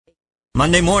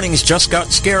Monday mornings just got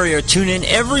scarier. Tune in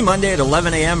every Monday at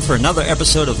 11 a.m. for another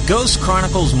episode of Ghost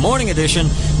Chronicles Morning Edition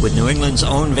with New England's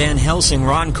own Van Helsing,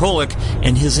 Ron Kolick,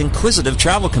 and his inquisitive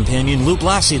travel companion, Lou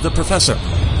Blassie, the professor.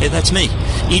 Hey, that's me.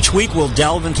 Each week we'll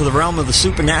delve into the realm of the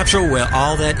supernatural where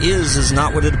all that is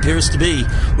not what it appears to be.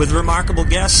 With remarkable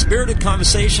guests, spirited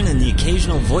conversation, and the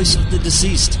occasional voice of the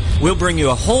deceased, we'll bring you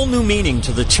a whole new meaning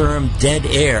to the term dead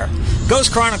air.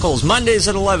 Ghost Chronicles, Mondays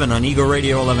at 11 on Eagle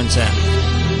Radio 1110.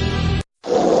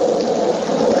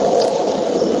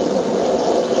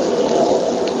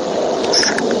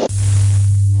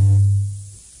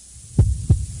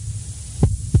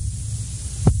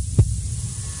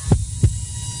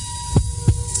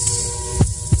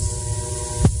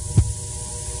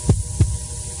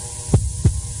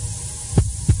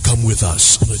 With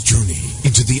us on a journey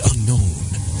into the unknown,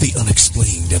 the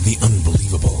unexplained, and the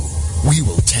unbelievable. We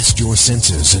will test your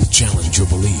senses and challenge your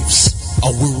beliefs.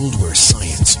 A world where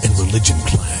science and religion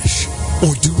clash.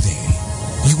 Or do they?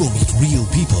 You will meet real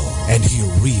people and hear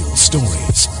real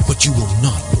stories, but you will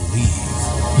not believe.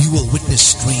 You will witness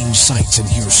strange sights and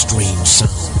hear strange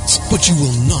sounds, but you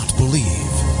will not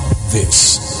believe.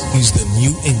 This is the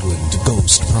New England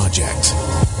Ghost Project.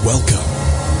 Welcome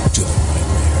to the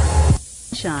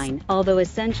Sunshine, although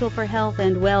essential for health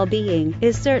and well-being,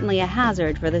 is certainly a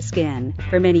hazard for the skin.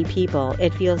 For many people,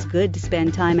 it feels good to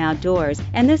spend time outdoors,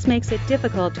 and this makes it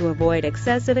difficult to avoid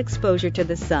excessive exposure to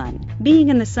the sun. Being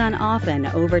in the sun often,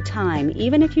 over time,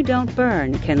 even if you don't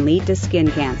burn, can lead to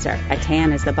skin cancer. A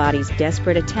tan is the body's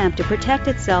desperate attempt to protect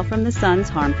itself from the sun's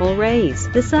harmful rays.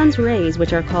 The sun's rays,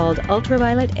 which are called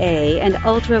ultraviolet A and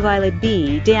ultraviolet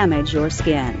B, damage your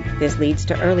skin. This leads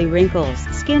to early wrinkles,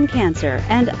 skin cancer,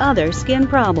 and other skin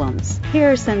problems.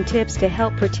 Here are some tips to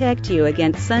help protect you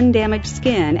against sun-damaged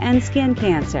skin and skin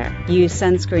cancer. Use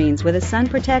sunscreens with a sun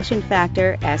protection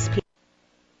factor SPF.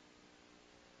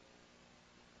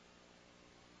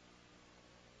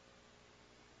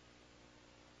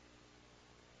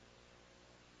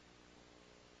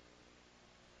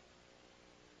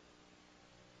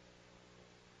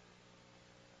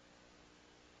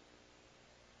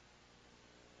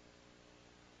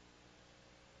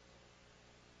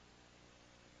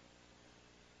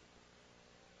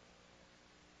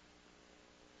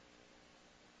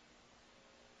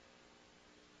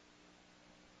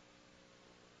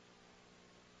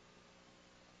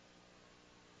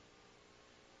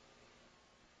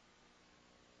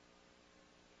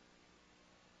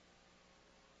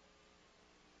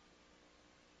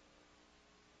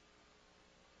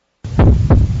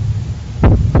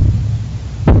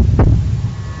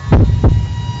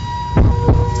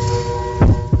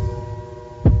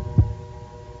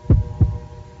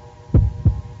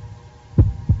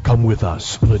 Come with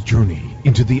us on a journey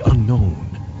into the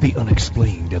unknown, the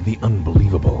unexplained, and the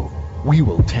unbelievable. We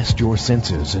will test your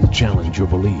senses and challenge your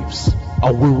beliefs.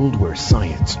 A world where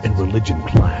science and religion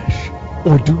clash.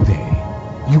 Or do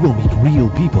they? You will meet real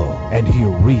people and hear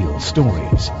real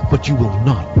stories, but you will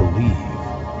not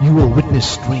believe. You will witness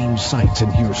strange sights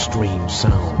and hear strange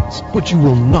sounds, but you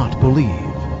will not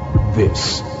believe.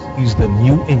 This is the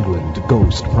New England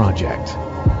Ghost Project.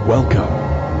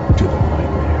 Welcome to the nightmare.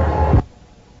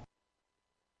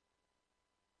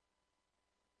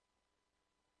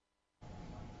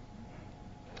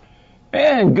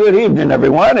 And good evening,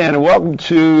 everyone, and welcome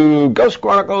to Ghost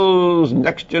Chronicles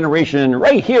Next Generation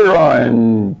right here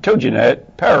on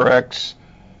TogiNet, Pararex,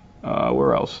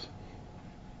 where else?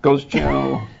 Ghost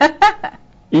Channel,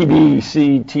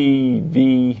 EBC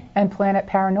TV. And Planet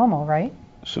Paranormal, right?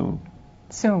 Soon.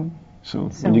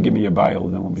 When you give me your bio,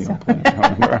 then we'll be on Planet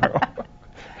Paranormal.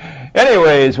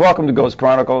 Anyways, welcome to Ghost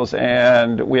Chronicles,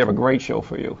 and we have a great show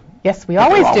for you. Yes, we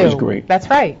always do. Always great. That's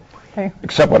right. Okay.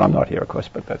 Except when I'm not here, of course,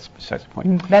 but that's besides the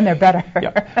point. Then they're better.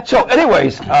 Yeah. So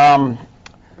anyways,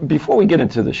 before we get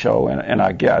into the show and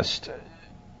our guest,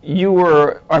 you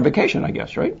were on vacation, I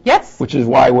guess, right? Yes. Which is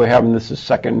why we're having this the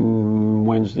second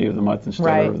Wednesday of the month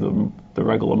instead of the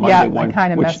regular Monday one. Yeah, I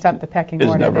kind of messed up the pecking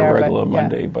order there. It's never a regular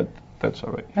Monday, but that's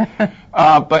all right.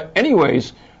 But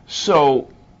anyways, so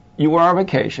you were on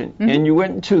vacation, and you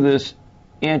went into this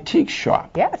antique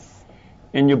shop. Yes.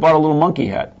 And you bought a little monkey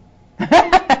hat.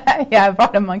 Yeah, I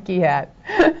bought a monkey hat.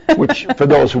 Which, for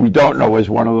those who don't know,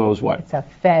 is one of those what? It's a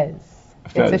fez.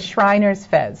 It's a Shriner's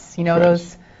fez. You know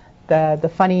those,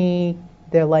 the funny,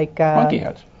 they're like... monkey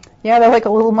hats. Yeah, they're like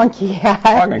a little monkey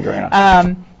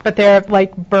hat. But they're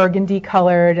like burgundy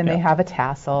colored, and they have a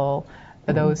tassel.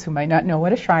 For those who might not know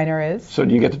what a Shriner is. So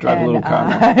do you get to drive a little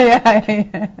car?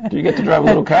 Do you get to drive a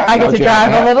little car? I get to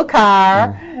drive a little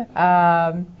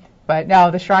car. But no,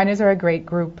 the Shriners are a great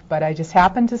group, but I just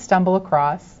happened to stumble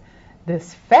across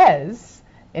this fez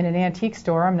in an antique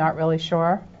store. I'm not really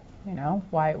sure,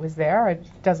 why it was there. It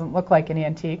doesn't look like an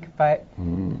antique, but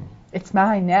it's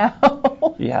mine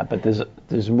now. Yeah, but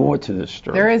there's more to this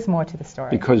story. There is more to the story.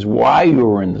 Because while you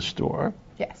were in the store,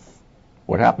 yes,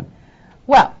 what happened?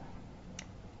 Well,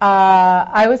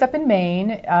 I was up in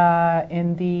Maine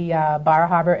in the Bar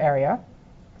Harbor area.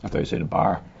 I thought you said a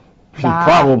bar.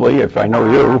 Probably, if I know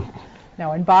you.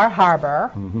 No, in Bar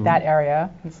Harbor, that area.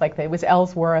 It's like it was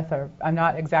Ellsworth, or I'm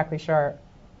not exactly sure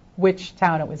which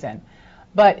town it was in.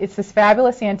 But it's this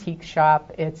fabulous antique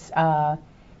shop. It's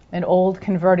an old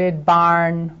converted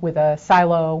barn with a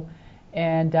silo,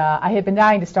 and I had been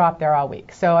dying to stop there all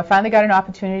week. So I finally got an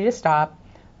opportunity to stop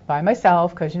by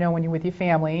myself, because when you're with your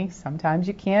family, sometimes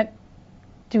you can't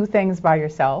do things by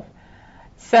yourself.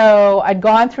 So I'd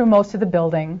gone through most of the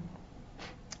building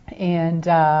and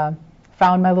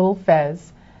found my little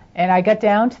fez, and I got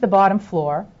down to the bottom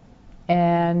floor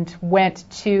and went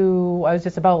to, I was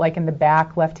just about like in the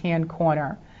back left-hand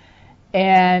corner.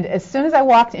 And as soon as I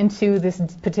walked into this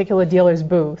particular dealer's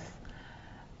booth,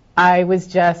 I was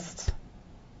just,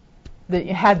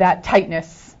 had that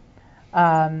tightness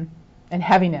and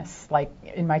heaviness like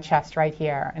in my chest right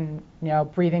here. And,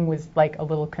 breathing was like a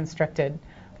little constricted,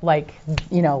 like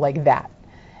that.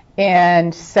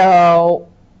 And so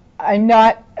I'm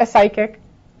not a psychic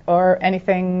or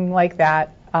anything like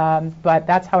that, but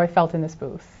that's how I felt in this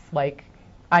booth. Like,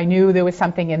 I knew there was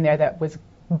something in there that was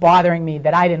bothering me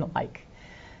that I didn't like.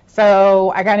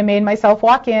 So I kind of made myself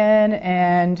walk in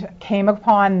and came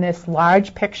upon this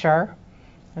large picture.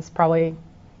 It's probably,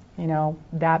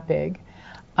 that big.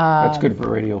 That's good for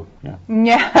radio, yeah.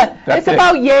 Yeah, it's big.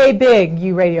 About yay big,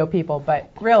 you radio people, but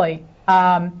really,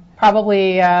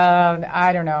 probably,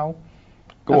 I don't know,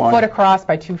 a foot across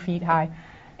by 2 feet high.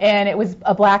 And it was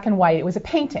a black and white. It was a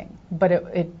painting, but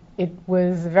it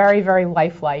was very, very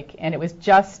lifelike, and it was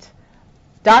just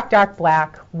dark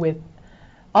black with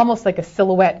almost like a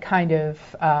silhouette kind of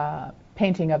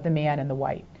painting of the man in the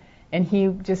white. And he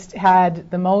just had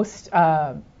the most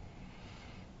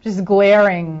just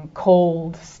glaring,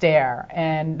 cold stare,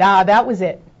 and that was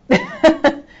it.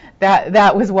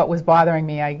 That was what was bothering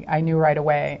me. I knew right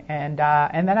away, and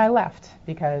then I left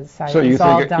because I was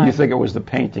all done. So you think it was the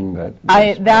painting that?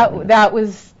 That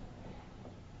was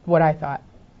what I thought.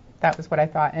 That was what I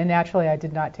thought, and naturally I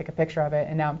did not take a picture of it,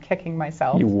 and now I'm kicking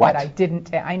myself. You what? That I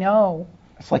didn't. I know.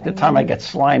 It's like the time I got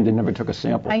slimed and never took a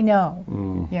sample. I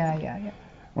know. Yeah.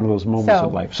 One of those moments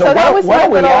of life. So that was my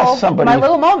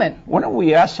little moment. Why don't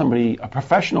we ask somebody, a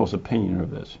professional's opinion of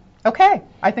this? Okay,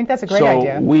 I think that's a great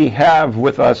idea. So we have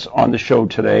with us on the show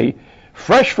today,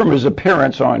 fresh from his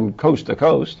appearance on Coast to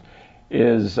Coast,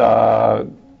 is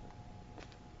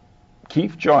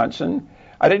Keith Johnson.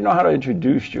 I didn't know how to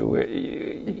introduce you.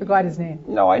 You forgot his name.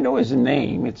 No, I know his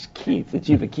name. It's Keith. It's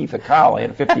either Keith or Carl. I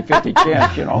had a 50-50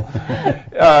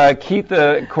 chance, Keith,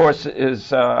 of course,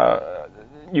 is...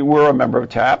 you were a member of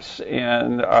TAPS,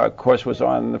 and of course was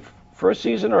on the first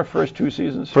season or first 2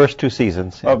 seasons? First 2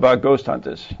 seasons. Yeah. Of Ghost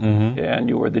Hunters. Mm-hmm. And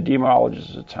you were the demonologist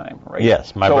at the time, right?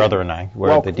 Yes, my brother and I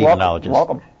were the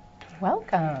demonologists.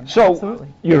 Welcome. So absolutely.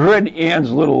 You heard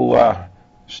Ann's little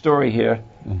story here,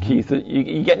 Keith.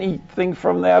 You get anything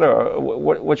from that, or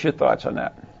what's your thoughts on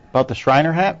that? About the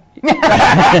Shriner hat?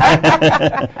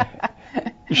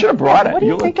 You should have brought it. What do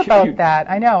you think about that?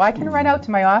 I know. I can run out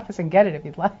to my office and get it if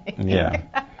you'd like. Yeah.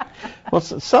 Well,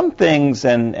 some things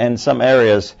and some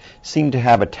areas seem to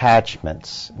have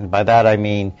attachments. And by that I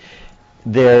mean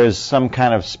there's some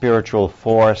kind of spiritual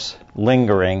force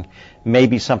lingering.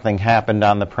 Maybe something happened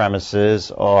on the premises,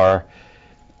 or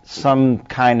some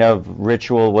kind of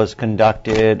ritual was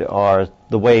conducted, or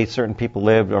the way certain people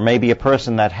lived, or maybe a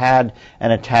person that had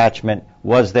an attachment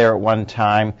was there at one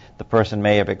time. The person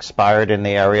may have expired in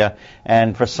the area,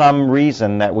 and for some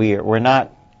reason that we're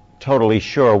not totally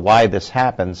sure why this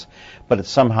happens, but it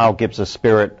somehow gives a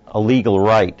spirit a legal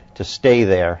right to stay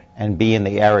there and be in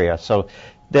the area. So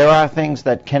there are things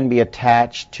that can be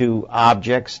attached to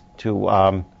objects,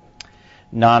 to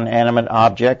non-animate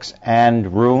objects,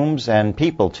 and rooms and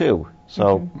people too.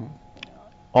 So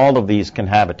all of these can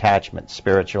have attachments,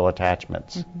 spiritual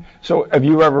attachments. So have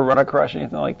you ever run across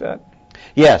anything like that?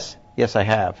 Yes, I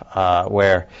have,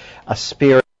 where a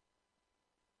spirit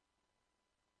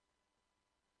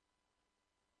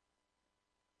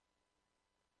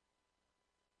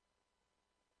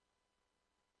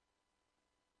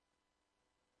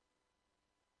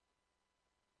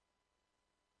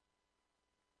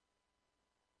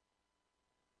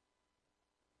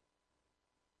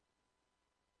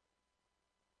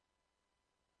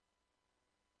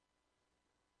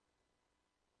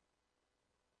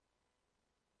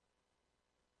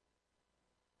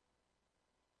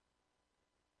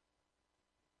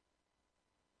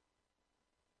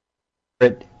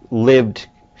spirit lived,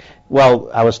 well,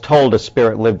 I was told a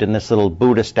spirit lived in this little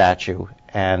Buddha statue,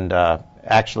 and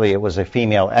actually it was a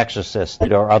female exorcist,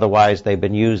 or otherwise they've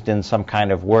been used in some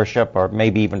kind of worship, or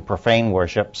maybe even profane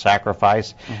worship,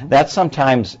 sacrifice. That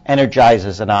sometimes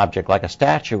energizes an object, like a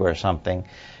statue or something,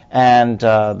 and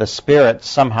the spirit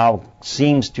somehow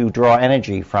seems to draw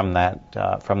energy from that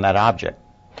object,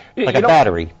 like a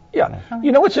battery. Yeah.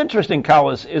 You know what's interesting, Kyle,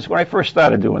 is when I first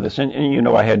started doing this, and you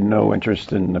know I had no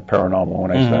interest in the paranormal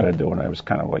when I started doing it. I was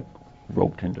kind of like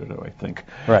roped into it, I think.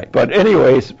 Right. But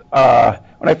anyways,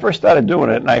 when I first started doing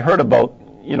it, and I heard about,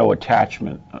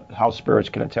 attachment, how spirits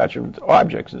can attach to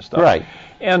objects and stuff. Right.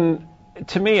 And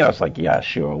to me, I was like, yeah,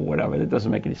 sure, whatever. It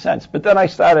doesn't make any sense. But then I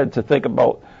started to think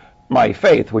about my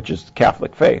faith, which is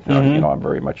Catholic faith. I'm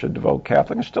very much a devout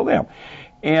Catholic, and still am.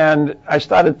 And I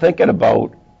started thinking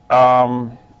about,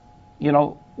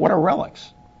 what are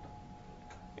relics?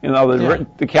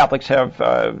 The Catholics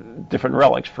have different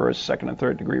relics, first, second, and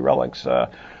third degree relics.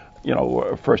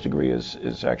 First degree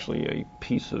is actually a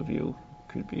piece of you,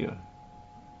 could be a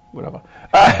whatever.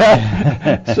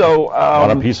 So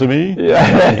want a piece of me?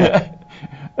 Yeah.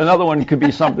 Another one could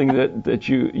be something that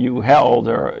you held,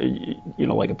 or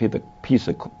like a piece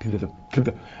of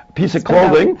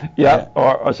clothing,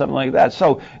 or something like that.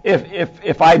 So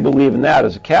if I believe in that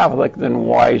as a Catholic, then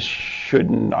why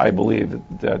shouldn't I believe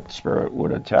that spirit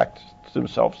would attach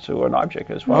themselves to an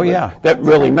object as well? Oh, yeah. That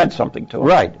really meant something to it.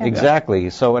 Right, exactly.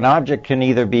 So an object can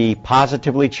either be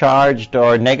positively charged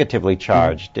or negatively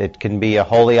charged. It can be a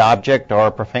holy object or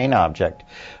a profane object.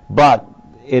 But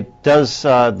it does.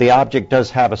 The object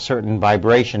does have a certain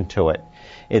vibration to it.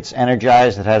 It's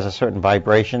energized. It has a certain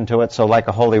vibration to it. So, like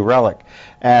a holy relic,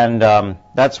 and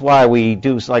that's why we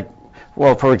do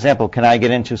for example, can I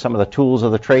get into some of the tools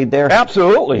of the trade there?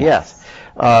 Absolutely. Yes.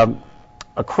 A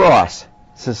cross.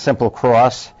 It's a simple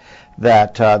cross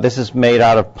that this is made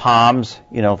out of palms.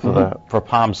 For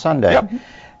Palm Sunday,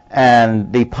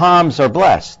 and the palms are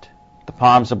blessed. The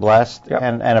palms are blessed,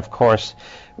 and of course,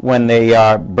 when they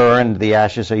are burned, the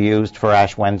ashes are used for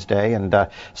Ash Wednesday, and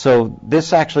so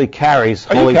this actually carries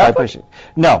holy vibration.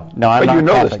 No, I'm not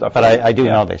Catholic, this stuff, but right? I do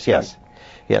know this. Yes.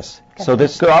 So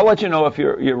this. So I'll let you know if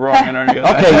you're wrong. Okay, you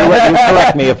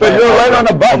correct me if I you're right on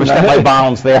the button. Overstep my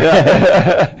bounds there.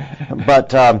 But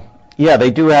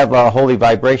they do have holy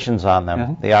vibrations on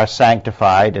them. They are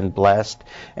sanctified and blessed,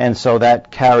 and so that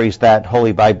carries that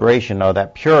holy vibration or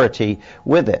that purity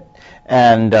with it,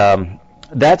 and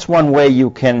that's one way you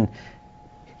can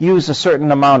use a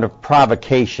certain amount of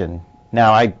provocation.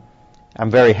 Now,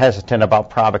 I'm very hesitant about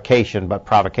provocation, but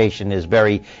provocation is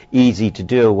very easy to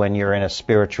do when you're in a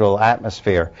spiritual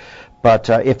atmosphere. But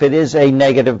if it is a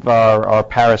negative or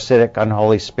parasitic,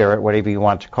 unholy spirit, whatever you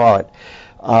want to call it,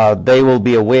 they will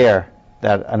be aware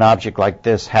that an object like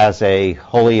this has a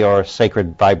holy or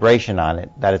sacred vibration on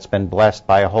it, that it's been blessed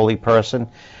by a holy person,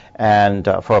 and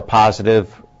for a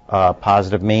positive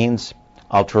means,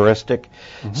 altruistic.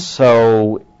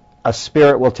 So a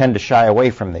spirit will tend to shy away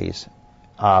from these.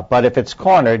 But if it's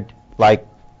cornered, like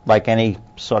any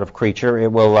sort of creature, it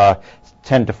will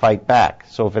tend to fight back.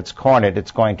 So if it's cornered,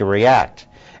 it's going to react.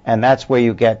 And that's where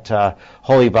you get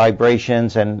holy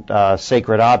vibrations, and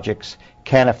sacred objects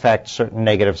can affect certain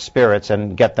negative spirits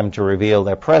and get them to reveal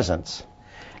their presence.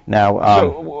 Now,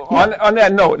 on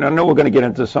that note, and I know we're going to get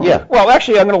into some. Yeah. Well,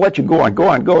 actually, I'm going to let you go on.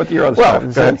 Go with your other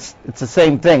stuff. Well, it's the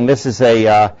same thing. This is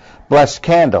a blessed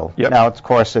candle. Yep. Now, of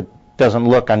course, it doesn't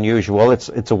look unusual.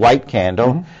 It's a white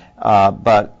candle,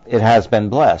 but it has been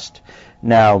blessed.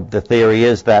 Now, the theory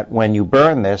is that when you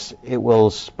burn this, it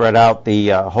will spread out, the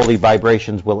holy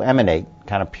vibrations will emanate,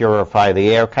 kind of purify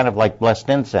the air, kind of like blessed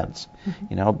incense,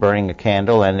 burning a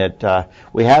candle. And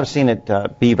we have seen it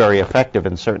be very effective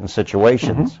in certain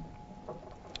situations.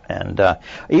 And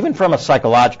even from a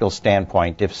psychological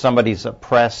standpoint, if somebody's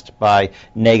oppressed by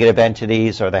negative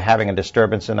entities, or they're having a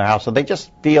disturbance in their house, or they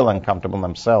just feel uncomfortable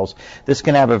themselves, this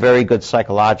can have a very good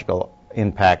psychological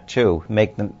impact too,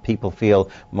 make people feel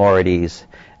more at ease.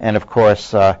 And of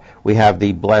course, we have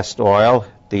the blessed oil,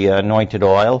 the anointed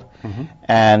oil,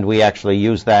 and we actually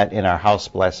use that in our house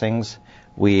blessings.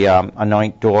 We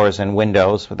anoint doors and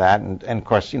windows with that, and of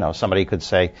course, somebody could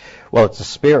say, well, it's a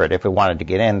spirit. If it wanted to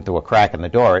get in through a crack in the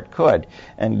door, it could.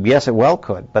 And yes, it well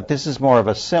could, but this is more of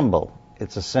a symbol.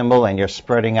 It's a symbol, and you're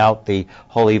spreading out the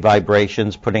holy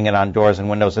vibrations, putting it on doors and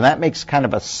windows, and that makes kind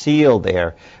of a seal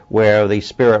there where the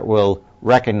spirit will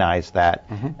recognize that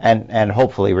and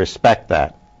hopefully respect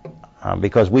that,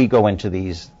 because we go into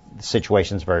these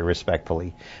situations very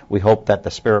respectfully. We hope that the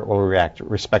spirit will react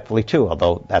respectfully too,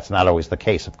 although that's not always the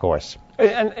case, of course.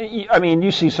 And I mean,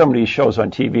 you see some of these shows on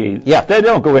TV. Yeah. They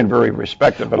don't go in very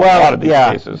respective in a lot of these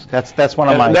cases. That's one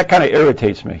of my. That kind of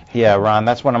irritates me. Yeah, Ron,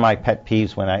 that's one of my pet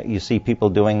peeves when you see people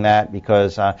doing that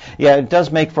because, it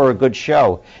does make for a good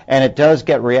show, and it does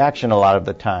get reaction a lot of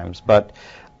the times. But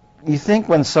you think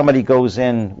when somebody goes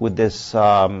in with this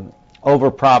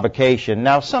over-provocation,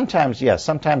 now sometimes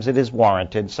it is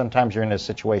warranted. Sometimes you're in a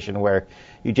situation where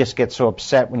you just get so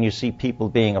upset when you see people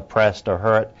being oppressed or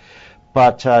hurt.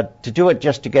 But to do it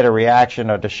just to get a reaction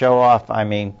or to show off, I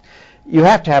mean, you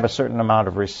have to have a certain amount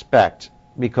of respect,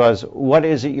 because what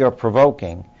is it you're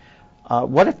provoking?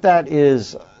 What if that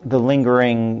is the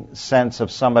lingering sense of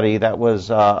somebody that was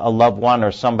a loved one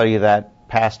or somebody that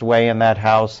passed away in that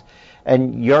house,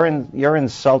 and you're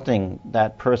insulting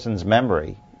that person's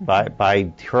memory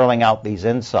by hurling out these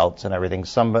insults and everything?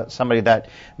 Somebody that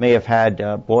may have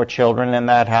had bore children in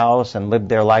that house and lived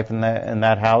their life in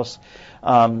that house.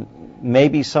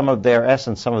 Maybe some of their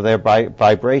essence, some of their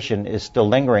vibration is still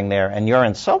lingering there, and you're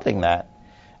insulting that.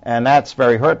 And that's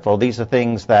very hurtful. These are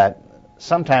things that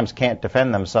sometimes can't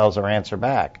defend themselves or answer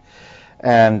back.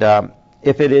 And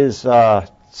if it is,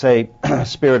 say,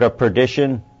 spirit of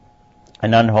perdition,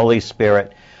 an unholy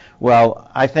spirit, well,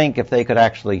 I think if they could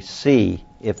actually see,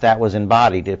 if that was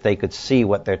embodied, if they could see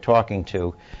what they're talking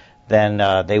to, then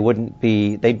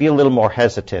they'd be a little more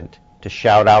hesitant to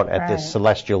shout out at this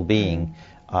celestial being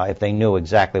if they knew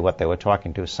exactly what they were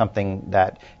talking to. Something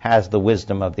that has the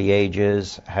wisdom of the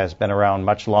ages, has been around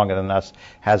much longer than us,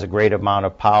 has a great amount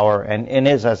of power, and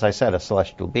is, as I said, a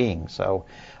celestial being. So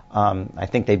I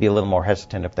think they'd be a little more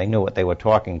hesitant if they knew what they were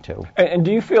talking to. And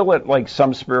do you feel that like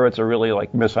some spirits are really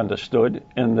like misunderstood,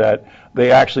 in that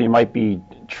they actually might be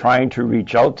trying to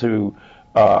reach out to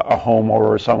a home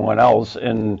or someone else,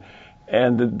 and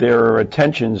their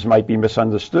intentions might be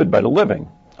misunderstood by the living?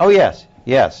 Oh,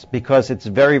 yes, because it's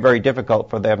very, very difficult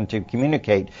for them to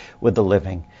communicate with the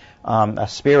living. A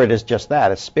spirit is just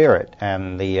that, a spirit.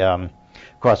 And the, of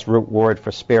course, root word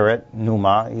for spirit,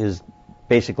 pneuma, is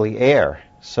basically air.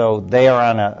 So they are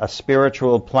on a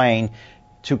spiritual plane.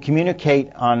 To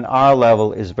communicate on our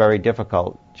level is very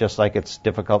difficult, just like it's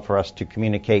difficult for us to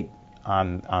communicate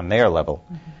on their level.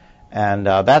 Mm-hmm. And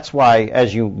that's why,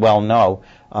 as you well know,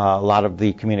 a lot of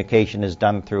the communication is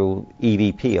done through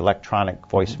EVP, electronic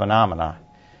voice phenomena.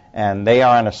 And they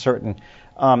are on a certain...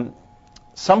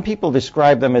 some people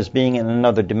describe them as being in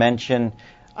another dimension.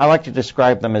 I like to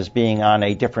describe them as being on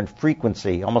a different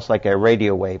frequency, almost like a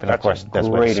radio wave. And of course, that's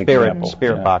where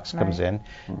spirit box comes in.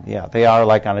 Yeah, they are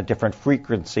like on a different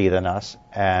frequency than us.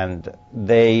 And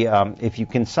they, if you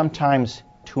can sometimes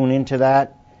tune into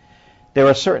that, there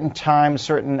are certain times,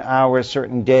 certain hours,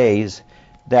 certain days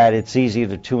that it's easier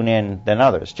to tune in than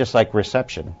others, just like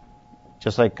reception,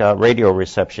 just like radio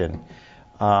reception.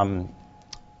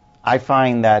 I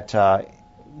find that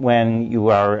when you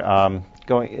are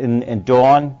going in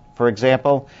dawn, for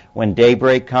example, when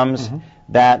daybreak comes,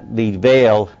 that the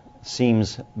veil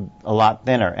seems a lot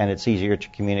thinner and it's easier to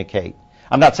communicate.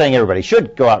 I'm not saying everybody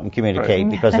should go out and communicate,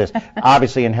 because there's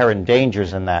obviously inherent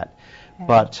dangers in that.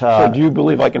 But so do you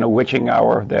believe, like in a witching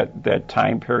hour, that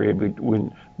time period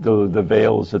when the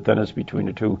veil is the thinnest between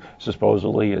the two,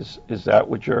 supposedly, is that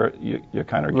what you're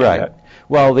kind of getting at?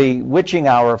 Well, the witching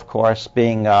hour, of course,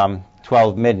 being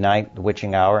 12 midnight, the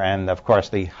witching hour, and of course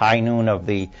the high noon of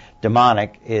the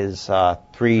demonic is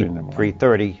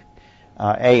 3:30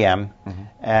 a.m.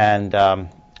 And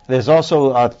there's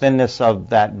also a thinness of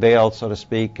that veil, so to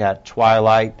speak, at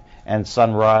twilight and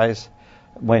sunrise,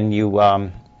 when you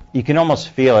can almost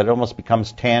feel it. It almost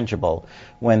becomes tangible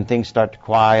when things start to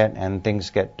quiet and things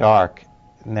get dark.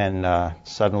 And then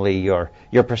suddenly your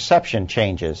perception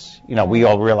changes. You know, we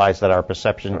all realize that our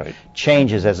perception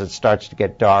changes as it starts to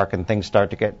get dark and things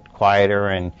start to get quieter,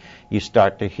 and you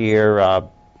start to hear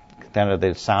kind of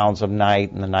the sounds of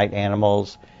night and the night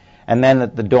animals. And then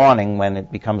at the dawning, when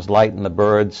it becomes light and the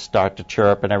birds start to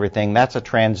chirp and everything, that's a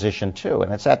transition too.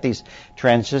 And it's at these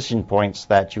transition points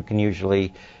that you can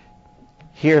usually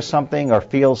hear something or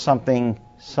feel something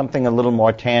a little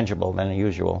more tangible than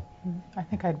usual. I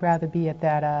think I'd rather be at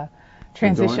that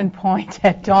transition point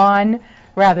at dawn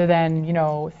rather than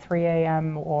 3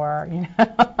 a.m. or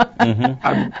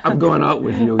I'm going out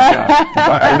with you.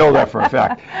 I know that for a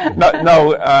fact.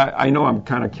 No, I know I'm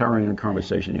kind of carrying a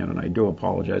conversation in, and I do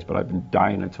apologize, but I've been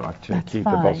dying to talk to Keith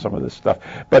about some of this stuff.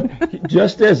 But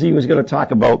just as he was going to talk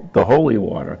about the holy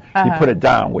water, he put it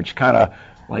down, which kind of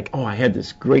I had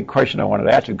this great question I wanted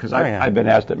to ask you, because I've been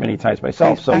asked it many times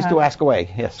myself. Please do ask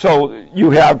away. Yes. So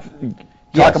you have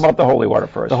talk about the holy water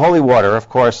first. The holy water, of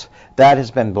course, that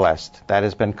has been blessed. That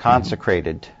has been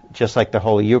consecrated just like the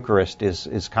Holy Eucharist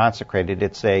is consecrated.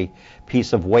 It's a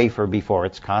piece of wafer before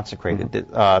it's consecrated.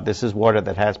 This is water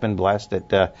that has been blessed.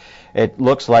 It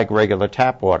looks like regular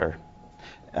tap water,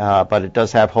 but it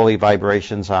does have holy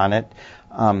vibrations on it.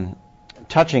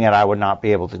 Touching it, I would not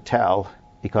be able to tell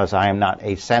because I am not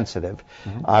asensitive.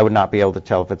 I would not be able to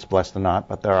tell if it's blessed or not,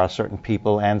 but there are certain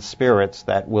people and spirits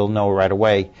that will know right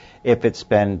away if it's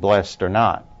been blessed or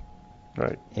not.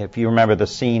 Right. If you remember the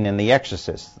scene in The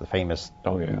Exorcist, the famous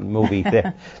movie,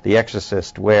 The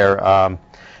Exorcist, where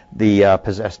the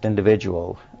possessed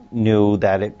individual knew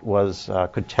that it was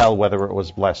could tell whether it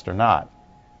was blessed or not,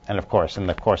 and of course, in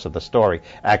the course of the story,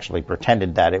 actually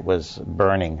pretended that it was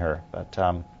burning her. But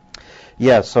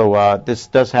so this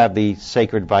does have the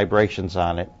sacred vibrations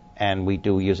on it, and we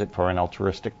do use it for an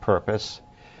altruistic purpose.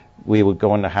 We would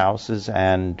go into houses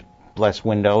and bless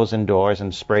windows and doors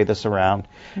and spray this around.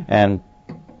 And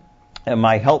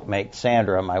my helpmate,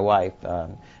 Sandra, my wife,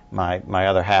 my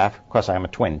other half, of course I'm a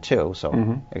twin too,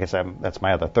 so I guess that's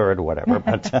my other third or whatever,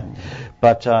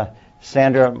 but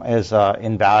Sandra is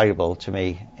invaluable to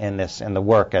me in the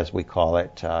work, as we call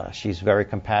it. She's very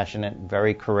compassionate,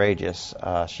 very courageous.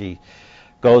 She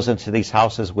goes into these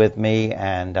houses with me,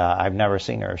 and I've never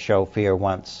seen her show fear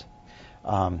once.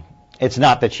 It's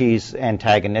not that she's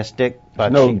antagonistic,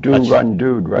 but no do-run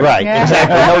dude, right? Right,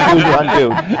 exactly. No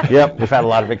do-run dude. Yep, we've had a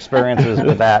lot of experiences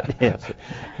with that. Yes.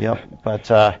 Yep.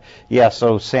 But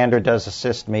so Sandra does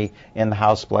assist me in the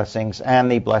house blessings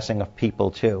and the blessing of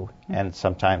people too, and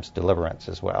sometimes deliverance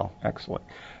as well. Excellent.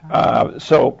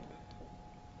 So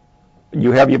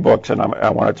you have your books, and I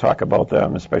want to talk about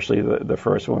them, especially the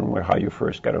first one, where how you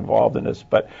first got involved in this.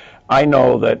 But I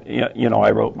know that,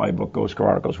 I wrote my book, Ghost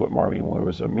Chronicles, with Maureen when I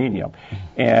was a medium.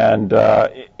 And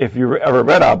if you ever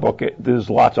read our book, there's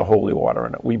lots of holy water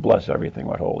in it. We bless everything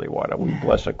with holy water. We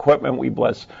bless equipment. We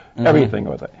bless everything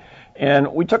with it.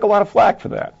 And we took a lot of flack for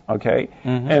that, okay?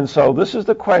 And so this is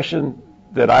the question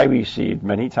that I received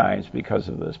many times because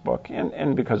of this book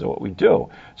and because of what we do.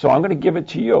 So I'm going to give it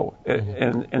to you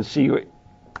and see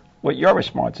what your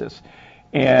response is.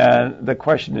 And the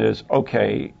question is,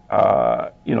 okay,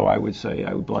 I would say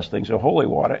I would bless things with holy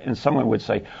water, and someone would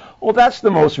say, well, that's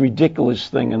the most ridiculous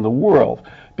thing in the world,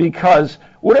 because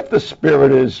what if the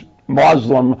spirit is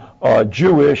Muslim or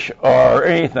Jewish or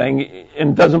anything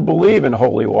and doesn't believe in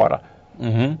holy water?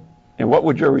 And what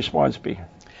would your response be?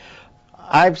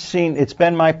 It's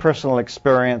been my personal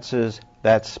experiences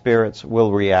that spirits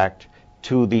will react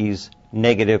to these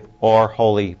negative or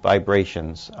holy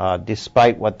vibrations.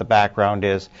 Despite what the background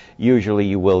is, usually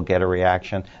you will get a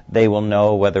reaction. They will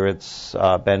know whether it's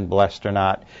been blessed or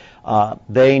not.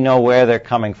 They know where they're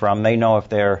coming from. They know if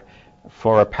they're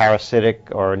for a parasitic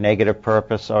or a negative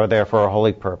purpose or they're for a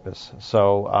holy purpose.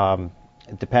 So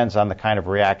it depends on the kind of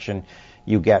reaction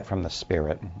you get from the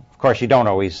spirit. Of course, you don't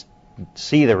always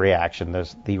see the reaction.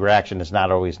 The reaction is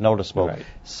not always noticeable. Right.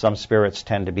 Some spirits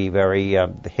tend to be very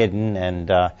hidden, and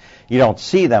you don't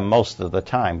see them most of the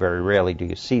time. Very rarely do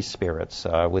you see spirits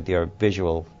with your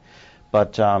visual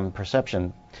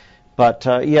perception. But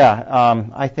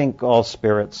I think all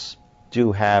spirits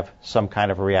do have some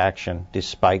kind of reaction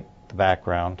despite the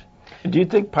background. Do you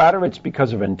think part of it's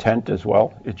because of intent as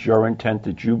well? It's your intent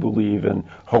that you believe in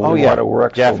holy water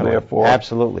works, definitely. So therefore...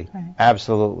 Absolutely. Right.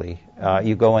 Absolutely.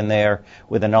 You go in there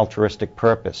with an altruistic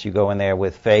purpose. You go in there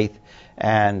with faith,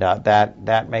 and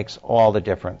that makes all the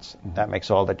difference. That makes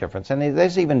all the difference. And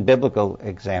there's even biblical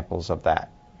examples of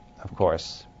that, of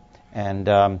course. And,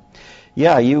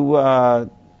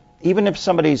 even if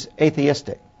somebody's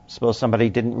atheistic, suppose somebody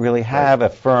didn't really have a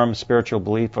firm spiritual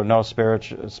belief or no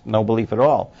belief at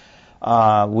all,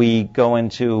 we go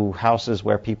into houses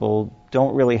where people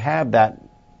don't really have that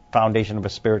foundation of a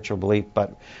spiritual belief,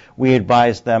 but we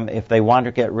advise them, if they want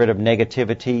to get rid of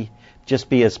negativity, just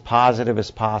be as positive as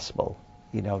possible.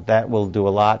 That will do a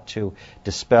lot to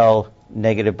dispel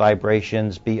negative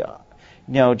vibrations, be,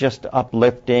 just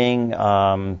uplifting,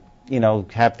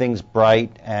 have things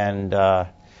bright, and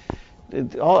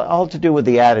all to do with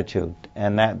the attitude,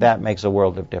 and that makes a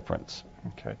world of difference.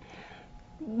 Okay.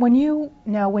 When you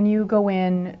go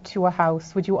in to a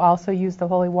house, would you also use the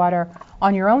holy water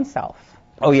on your own self?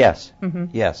 Oh, yes.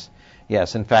 Yes.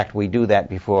 In fact, we do that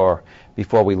before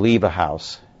we leave a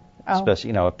house,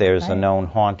 especially, if there's a known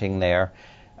haunting there.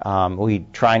 We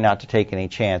try not to take any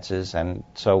chances, and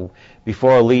so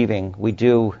before leaving, we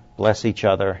do bless each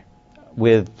other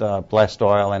with blessed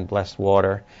oil and blessed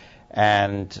water,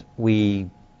 and we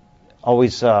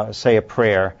always say a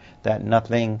prayer that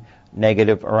nothing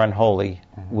negative or unholy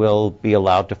will be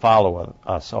allowed to follow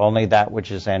us. Only that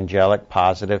which is angelic,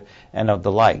 positive, and of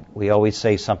the light. We always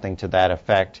say something to that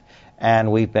effect,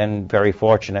 And we've been very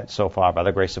fortunate so far, by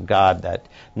the grace of God, that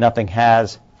nothing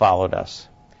has followed us.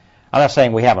 I'm not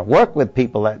saying we haven't worked with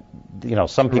people that,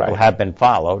 some people have been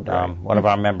followed. Right. One of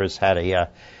our members had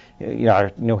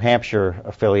our New Hampshire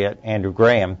affiliate, Andrew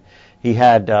Graham. He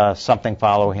had something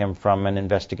follow him from an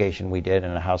investigation we did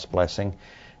in a house blessing.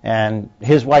 And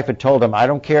his wife had told him, I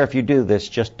don't care if you do this,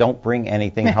 just don't bring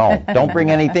anything home. Don't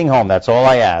bring anything home, that's all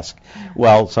I ask.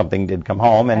 Well, something did come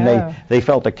home, and they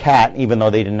felt a cat, even though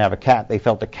they didn't have a cat, they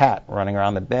felt a cat running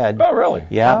around the bed. Oh, really?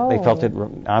 Yeah, they felt it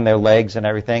on their legs and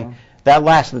everything. That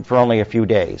lasted for only a few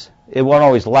days. It won't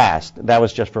always last. That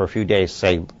was just for a few days,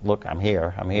 say, look, I'm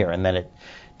here, and then it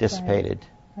dissipated.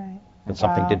 Right. But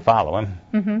something did follow him.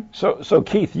 Mm-hmm. So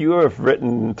Keith, you have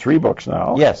written 3 books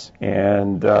now. Yes.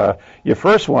 And your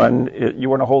first one, you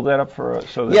want to hold that up for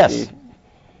so that yes.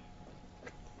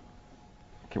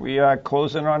 Can we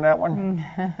close in on that one,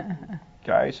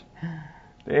 guys?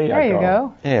 There you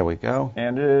go. There we go.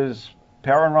 And it is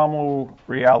Paranormal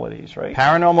Realities, right?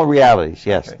 Paranormal Realities,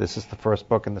 yes. Okay. This is the first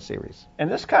book in the series.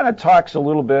 And this kind of talks a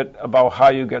little bit about how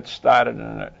you got started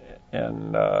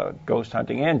in ghost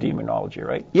hunting and demonology,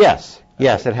 right? Yes.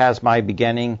 Yes, it has my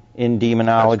beginning in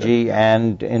demonology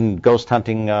and in ghost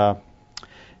hunting,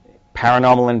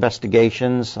 paranormal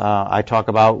investigations. I talk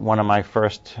about one of my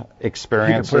first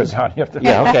experiences. You can put it down. You have to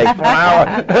Yeah, okay.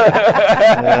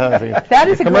 That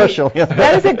is a commercial.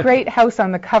 That is a great house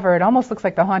on the cover. It almost looks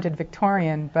like the haunted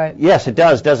Victorian, but Yes, it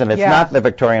does, doesn't it? It's Yeah. not the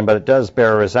Victorian, but it does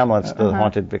bear a resemblance to the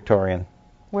haunted Victorian.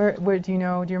 where do you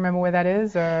remember where that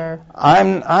is, or?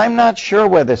 I'm not sure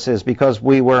where this is, because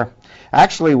we were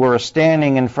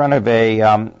standing in front of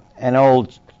an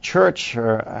old church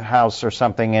or house or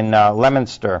something in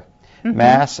Leominster,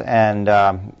 Mass, and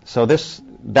so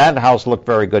that house looked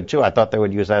very good too. I thought they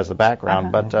would use that as the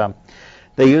background, but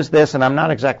they used this, and I'm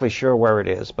not exactly sure where it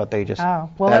is, but they just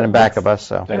had in back of us.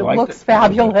 So They It liked looks it.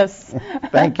 fabulous.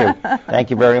 thank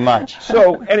you very much.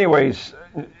 So, anyways,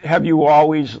 have you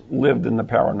always lived in the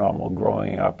paranormal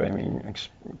growing up? I mean,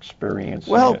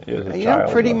 experiencing Well, it as a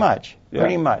child? pretty or- much. Yeah.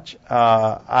 Pretty much.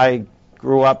 I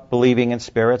grew up believing in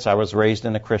spirits. I was raised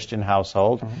in a Christian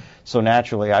household, so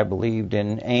naturally I believed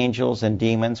in angels and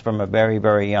demons from a very,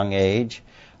 very young age.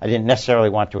 I didn't necessarily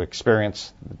want to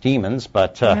experience the demons,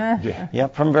 but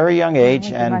from a very young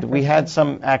age, and we had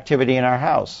some activity in our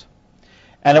house.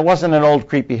 And it wasn't an old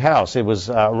creepy house. It was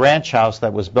a ranch house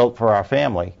that was built for our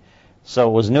family. So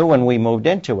it was new when we moved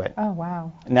into it. Oh,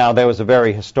 wow. Now, there was a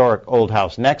very historic old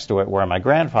house next to it where my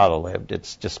grandfather lived.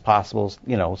 It's just possible,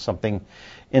 something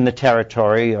in the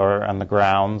territory or on the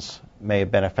grounds may have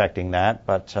been affecting that.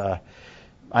 But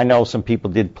I know some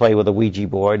people did play with a Ouija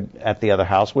board at the other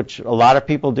house, which a lot of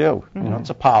people do.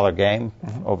 It's a parlor game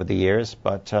over the years.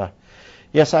 But,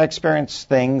 yes, I experienced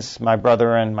things. My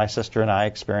brother and my sister and I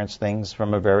experienced things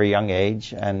from a very young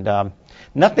age. And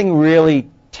nothing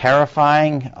really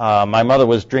terrifying. My mother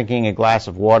was drinking a glass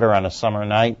of water on a summer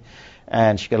night,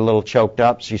 and she got a little choked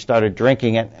up. She started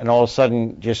drinking it, and all of a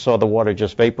sudden just saw the water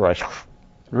just vaporize.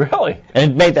 Really?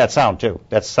 And it made that sound, too.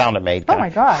 That's the sound it made. Oh, my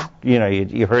God.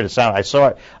 You heard it sound. I saw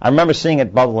it. I remember seeing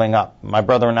it bubbling up. My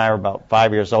brother and I were about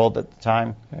 5 years old at the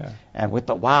time. Yeah. And we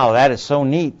thought, wow, that is so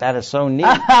neat. That is so neat.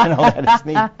 That is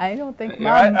neat. I don't think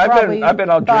Yeah, Mom I've been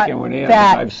out drinking with Ann, and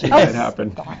I've seen that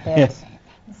happen. Stop it.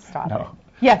 Stop No. it.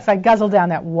 Yes, I guzzled down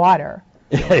that water.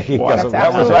 Well, Because of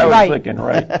that was absolutely what I was right. thinking,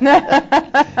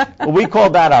 right? Well, we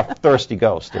called that our thirsty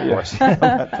ghost, of course.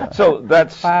 So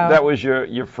Wow. that was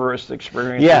your first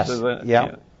experience? Yes, Of it?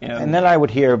 yeah. And then I would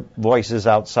hear voices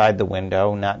outside the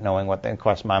window, not knowing what. Of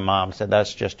course, my mom said,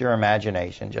 "That's just your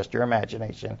imagination, just your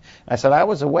imagination." I said, "I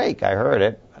was awake. I heard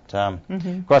it." But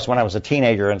of course, when I was a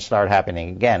teenager and it started happening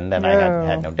again, then I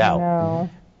had no doubt. No.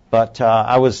 But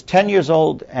I was 10 years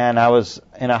old, and I was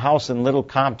in a house in Little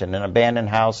Compton, an abandoned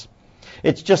house.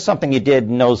 It's just something you did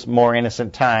in those more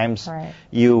innocent times. Right.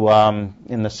 You,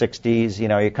 in the 60s,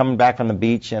 you're coming back from the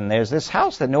beach, and there's this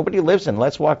house that nobody lives in.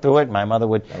 Let's walk through it. My mother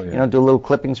would, do little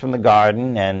clippings from the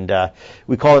garden, and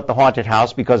we call it the haunted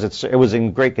house because it was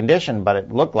in great condition, but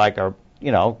it looked like a,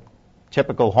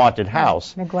 typical haunted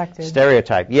house. Neglected.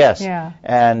 Stereotype, yes. Yeah.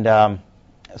 And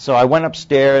so I went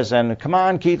upstairs, and come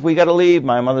on, Keith, we got to leave.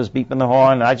 My mother's beeping the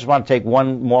horn, and I just want to take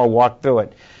one more walk through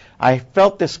it. I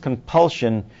felt this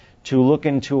compulsion to look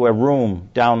into a room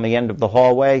down the end of the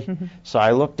hallway. So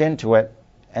I looked into it,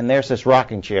 and there's this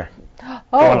rocking chair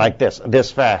going like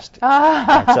this fast. So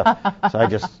I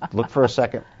just looked for a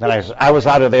second. Then I was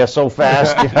out of there so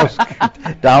fast,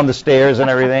 down the stairs and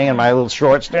everything, and my little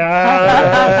shorts.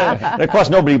 And of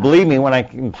course, nobody believed me when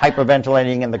I'm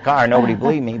hyperventilating in the car. Nobody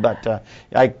believed me, but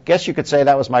I guess you could say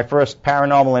that was my first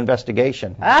paranormal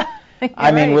investigation.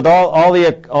 I mean, right. with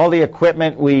all the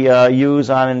equipment we use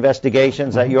on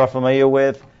investigations that you're familiar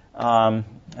with, and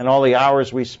all the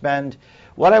hours we spend,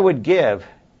 what I would give,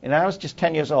 and I was just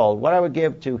 10 years old, what I would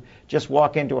give to just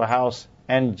walk into a house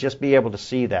and just be able to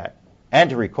see that and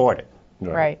to record it.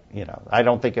 Right. You know, I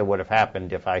don't think it would have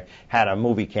happened if I had a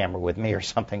movie camera with me or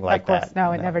something like Of course, that.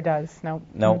 no, it never does. No.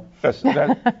 No. That's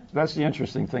the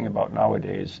interesting thing about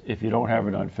nowadays. If you don't have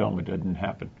it on film, it doesn't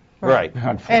happen. Right.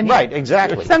 On film. And Right,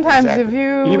 exactly. Sometimes exactly. if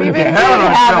you Even if even you do have it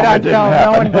on have film, it it on didn't film, no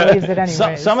happen. one believes it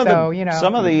anyway. Some of so,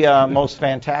 the most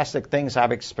fantastic things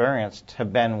I've experienced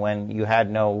have been when you had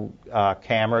no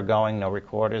camera going, no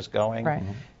recorders going, Right.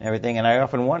 and everything. And I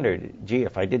often wondered, gee,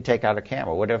 if I did take out a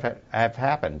camera, what would have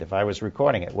happened? If I was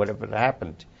recording it, what would have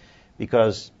happened?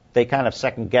 Because they kind of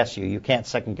second guess you. You can't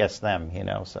second guess them, you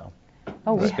know. So.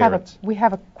 Oh, Spirits. we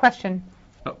have a question.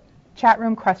 Oh. Chat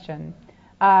room question.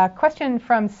 Question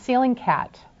from Ceiling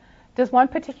Cat. Does one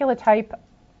particular type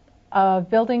of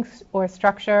building or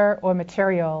structure or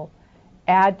material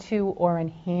add to or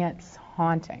enhance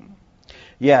haunting?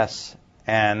 Yes,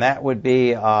 and that would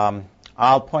be,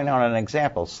 I'll point out an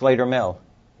example, Slater Mill,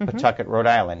 Pawtucket, Rhode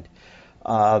Island.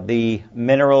 The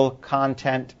mineral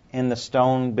content in the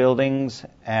stone buildings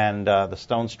and the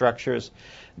stone structures,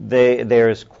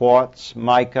 there's quartz,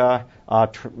 mica,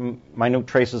 minute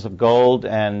traces of gold,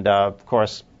 and of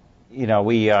course, you know,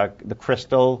 the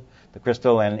crystal,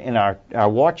 and in our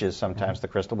watches sometimes the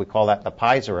crystal, we call that the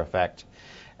Pizer effect.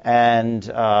 And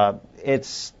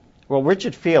it's, well,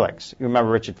 Richard Felix, you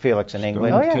remember Richard Felix in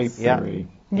England? Oh, yes. Tape theory.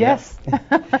 Yes.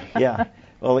 Yeah.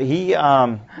 Well,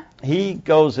 he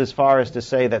goes as far as to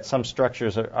say that some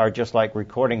structures are just like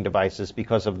recording devices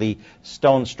because of the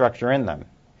stone structure in them.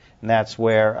 And that's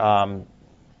where,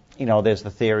 you know, there's the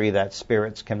theory that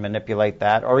spirits can manipulate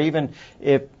that, or even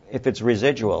if it's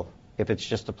residual, if it's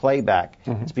just a playback,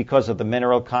 it's because of the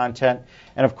mineral content.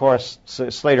 And of course,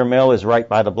 Slater Mill is right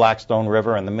by the Blackstone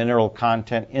River, and the mineral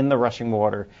content in the rushing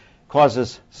water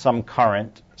causes some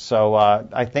current. So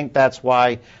I think that's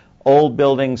why old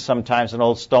buildings sometimes and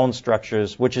old stone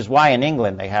structures, which is why in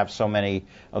England they have so many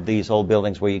of these old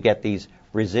buildings where you get these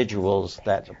residuals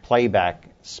that playback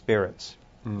spirits.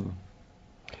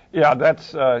 Yeah,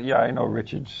 that's I know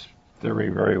Richard's theory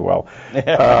very well.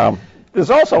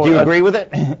 There's also. Do you agree with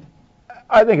it?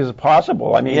 I think it's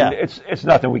possible. I mean, Yeah. it's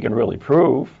nothing we can really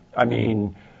prove. I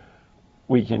mean,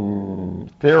 we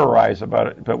can theorize about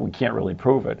it, but we can't really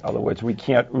prove it. In other words, we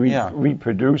can't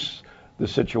reproduce the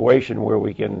situation where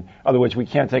we can. In other words, we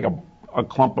can't take a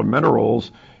clump of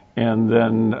minerals and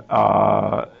then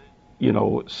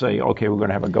say, okay, we're going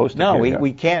to have a ghost. No, here.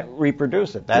 we can't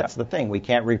reproduce it. That's the thing. We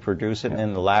can't reproduce it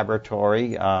in the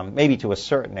laboratory, maybe to a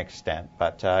certain extent,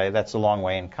 but that's a long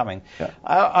way in coming. Yeah.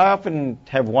 I often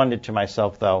have wondered to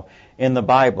myself, though, in the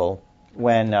Bible,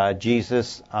 when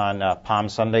Jesus, on Palm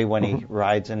Sunday, when he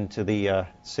rides into the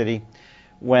city,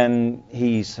 when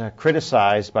he's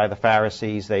criticized by the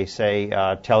Pharisees, they say,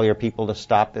 tell your people to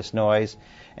stop this noise.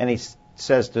 And he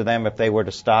says to them, if they were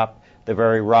to stop, the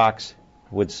very rocks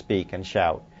would speak and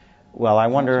shout. Well, I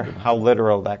wonder how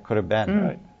literal that could have been.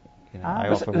 Right. You know, I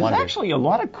often There's wonder. actually a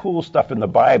lot of cool stuff in the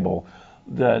Bible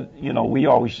that we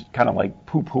always kind of like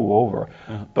poo-poo over.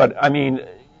 But I mean,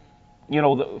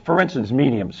 for instance,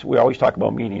 mediums. We always talk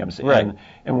about mediums, Right.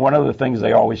 and one of the things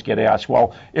they always get asked,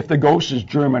 well, if the ghost is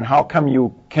German, how come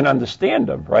you can understand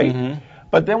them, right?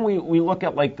 But then we look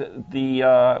at like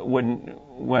when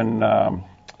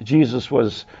Jesus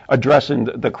was addressing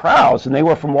the crowds, and they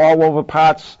were from all over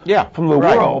parts from the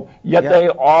world, yet they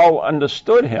all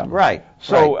understood him. Right.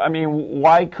 So, I mean,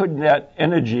 why couldn't that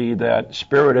energy, that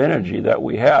spirit energy that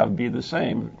we have, be the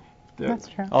same? That's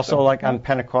true. Also, like on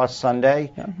Pentecost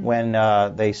Sunday, when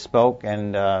they spoke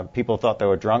and people thought they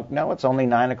were drunk. No, it's only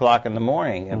 9 o'clock in the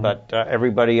morning, but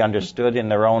everybody understood in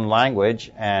their own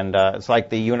language, and it's like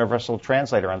the universal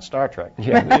translator on Star Trek.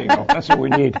 Yeah, there you go. That's what we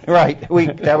need. Right.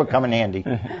 That would come in handy.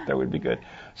 That would be good.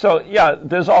 So, yeah,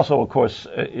 there's also, of course,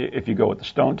 if you go with the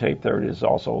stone tape theory, there's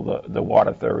also the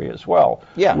water theory as well,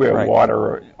 where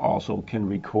water also can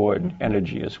record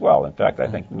energy as well. In fact, I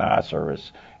think NASA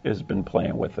has been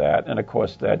playing with that. And, of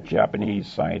course, that Japanese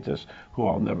scientist, who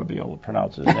I'll never be able to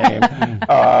pronounce his name,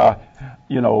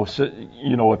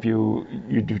 if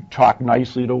you do talk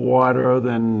nicely to water,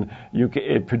 then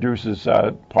it produces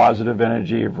positive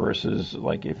energy versus,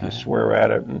 like, if you swear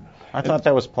at it. And I thought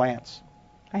that was plants.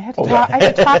 I had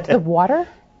to talk to the water?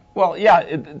 Well, I'll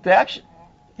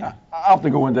have to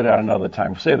go into that another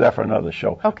time. Save that for another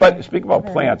show. Okay. But speaking about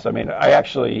plants, I mean, I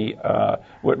actually,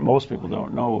 what most people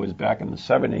don't know is back in the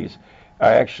 70s,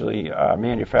 I actually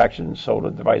manufactured and sold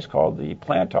a device called the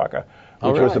Plant Talker,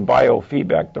 which was a really?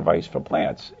 biofeedback device for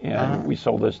plants. And we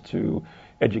sold this to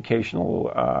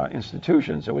educational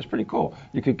institutions. It was pretty cool.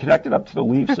 You could connect it up to the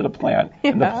leaves of the plant,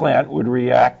 and the plant would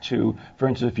react to, for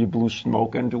instance, if you blew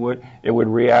smoke into it, it would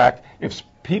react. If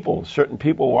certain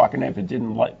people walking in,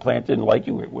 if plant didn't like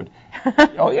you, it would.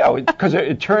 Oh yeah, because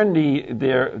it turned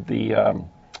the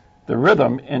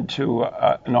rhythm into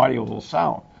an audible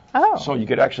sound. Oh. So you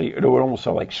could actually, it would almost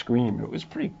sound like scream. It was a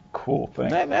pretty cool thing.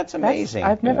 That's amazing.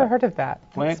 I've never heard of that.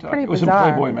 Plant It's pretty It was in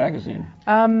bizarre. Playboy magazine.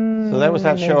 So that was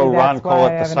that Maybe show, Ron that's why I Cole at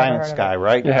the haven't Science heard of Guy, it.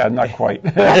 right? Yeah, not quite.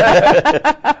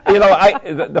 The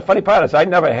funny part is I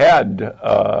never had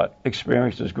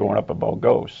experiences growing up about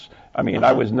ghosts. I mean,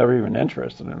 I was never even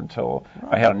interested in it until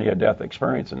I had a near-death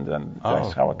experience, and then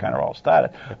that's how it kind of all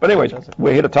started. But anyways,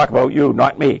 we're here to talk about you,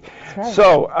 not me. right.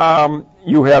 So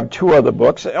you have 2 other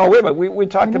books. Oh, wait a minute. We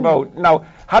talked about, now,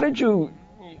 how did you're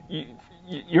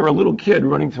a little kid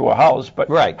running through a house, but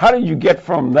Right. how did you get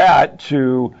from that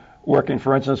to working,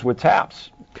 for instance, with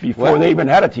TAPS before they even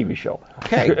had a TV show?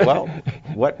 Okay, well,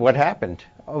 what happened?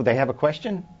 Oh, they have a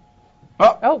question?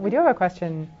 Oh, we do have a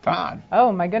question. Fine.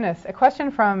 Oh, my goodness. A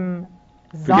question from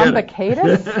Forget it.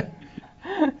 Zombicatus.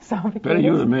 Zombicatus. Better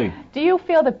you than me. Do you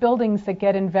feel that buildings that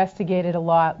get investigated a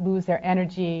lot lose their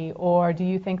energy, or do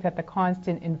you think that the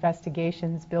constant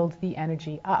investigations build the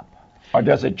energy up? Or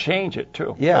does it change it,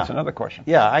 too? Yeah. That's another question.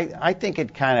 Yeah, I think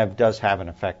it kind of does have an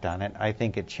effect on it. I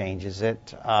think it changes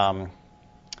it. I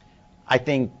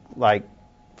think, like,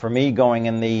 for me, going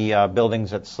in the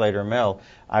buildings at Slater Mill,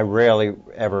 I rarely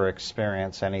ever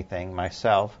experience anything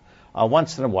myself.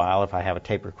 Once in a while, if I have a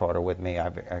tape recorder with me,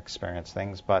 I've experienced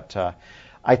things. But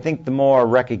I think the more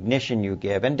recognition you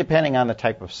give, and depending on the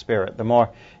type of spirit, the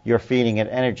more you're feeding it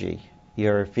energy.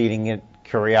 You're feeding it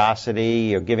curiosity,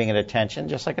 you're giving it attention,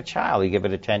 just like a child. You give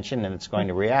it attention and it's going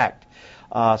to react.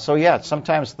 So yeah,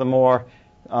 sometimes the more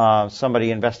somebody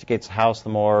investigates the house, the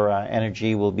more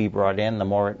energy will be brought in, the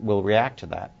more it will react to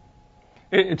that.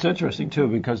 It's interesting, too,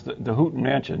 because the Houghton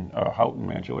Mansion, or Houghton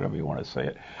Mansion, whatever you want to say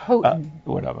it, Houghton.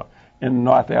 whatever, in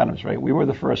North Adams, right? We were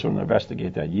the first one to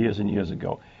investigate that years and years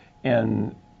ago.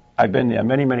 And I've been there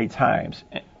many, many times.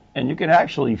 And you can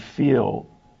actually feel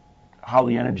how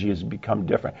the energy has become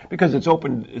different because it's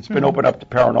been opened up to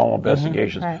paranormal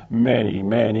investigations many,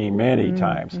 many, many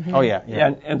times. Oh yeah,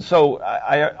 yeah. And so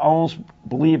I almost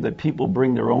believe that people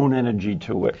bring their own energy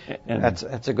to it. And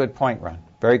That's a good point, Ron.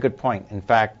 Very good point. In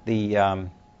fact,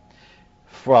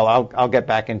 I'll get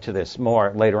back into this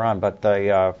more later on, but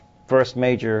the first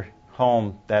major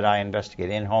home that I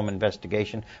investigated, in-home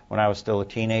investigation, when I was still a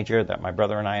teenager, that my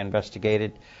brother and I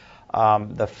investigated,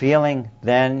 the feeling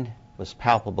then was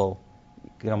palpable.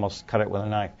 You can almost cut it with a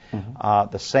knife.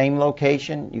 The same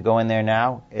location, you go in there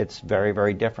now, it's very,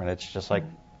 very different. It's just like,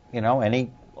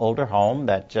 any older home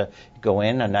that you go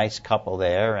in, a nice couple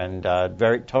there, and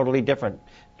totally different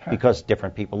because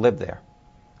different people live there.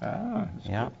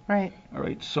 Yeah. Right. All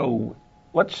right, so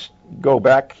let's go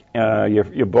back.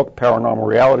 Your book, Paranormal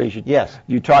Realities. Yes.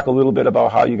 You talk a little bit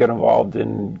about how you got involved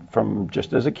from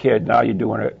just as a kid. Now you're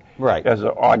doing it Right. as an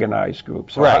organized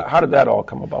group. So Right. how did that all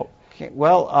come about? Okay,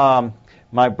 well,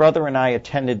 my brother and I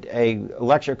attended a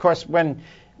lecture. Of course,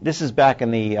 this is back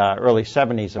in the early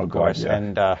 70s, of course, yeah.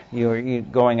 and you're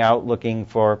going out looking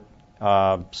for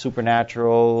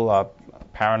supernatural,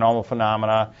 paranormal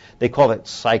phenomena. They called it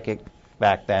psychic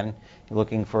back then. You're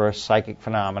looking for a psychic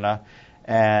phenomena,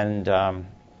 and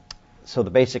so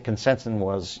the basic consensus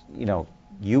was,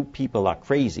 you people are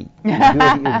crazy,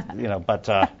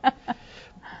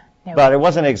 but it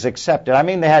wasn't as accepted. I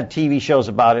mean, they had TV shows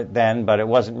about it then, but it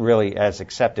wasn't really as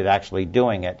accepted actually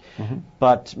doing it.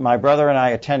 But my brother and I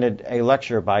attended a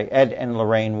lecture by Ed and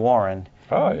Lorraine Warren.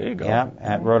 Oh, there you go. Yeah,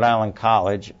 at Rhode Island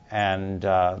College, and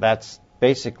that's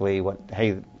basically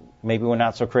maybe we're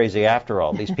not so crazy after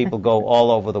all. These people go all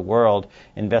over the world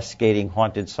investigating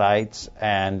haunted sites,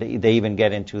 and they even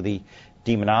get into the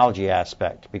demonology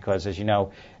aspect because, as you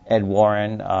know, Ed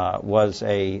Warren was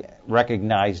a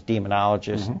recognized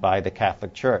demonologist by the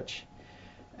Catholic Church.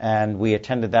 And we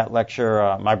attended that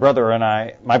lecture. My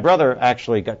brother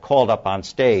actually got called up on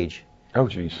stage. Oh,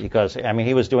 geez. Because,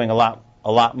 he was doing a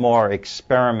lot more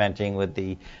experimenting with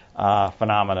the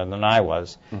phenomena than I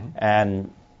was.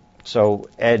 And so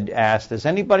Ed asked, is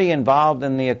anybody involved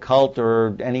in the occult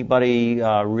or anybody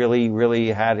really,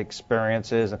 really had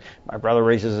experiences? And my brother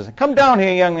raises his hand, come down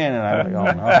here, young man. And I'm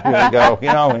like, oh,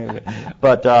 no, here we go,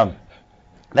 But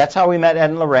that's how we met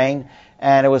Ed and Lorraine.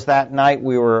 And it was that night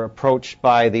we were approached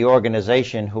by the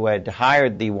organization who had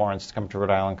hired the Warrens to come to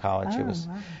Rhode Island College. It was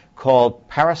called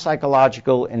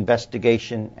Parapsychological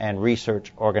Investigation and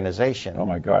Research Organization. Oh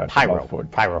my God! Pyro.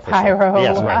 Pyro.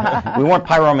 Yes, right. We weren't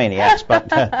pyromaniacs,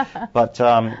 but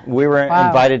we were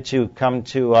invited to come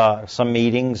to some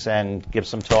meetings and give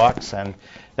some talks, and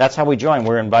that's how we joined. We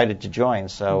were invited to join.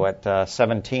 So at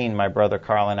 17, my brother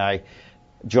Carl and I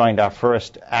joined our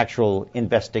first actual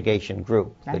investigation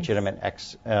group, legitimate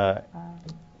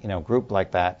group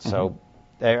like that. So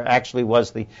there actually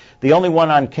was the only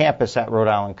one on campus at Rhode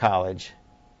Island College,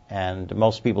 and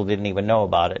most people didn't even know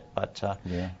about it. But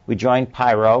we joined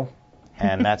Pyro,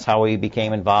 and that's how we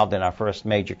became involved in our first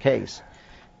major case.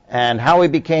 And how we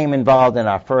became involved in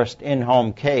our first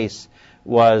in-home case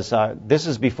was, this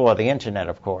is before the internet,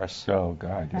 of course. Oh,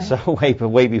 God. Yeah. So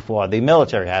way before. The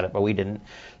military had it, but we didn't.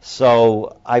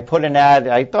 So I put an ad.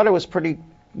 I thought it was pretty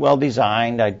well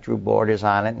designed. I drew borders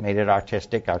on it, made it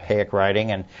artistic, archaic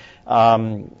writing, and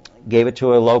gave it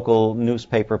to a local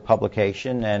newspaper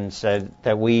publication and said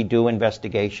that we do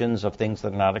investigations of things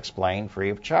that are not explained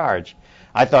free of charge.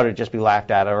 I thought it'd just be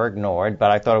laughed at or ignored,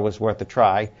 but I thought it was worth a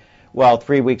try. Well,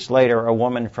 3 weeks later, a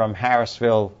woman from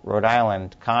Harrisville, Rhode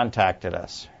Island, contacted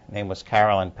us. Her name was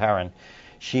Carolyn Perrin.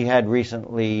 She had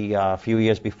recently, a few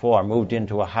years before, moved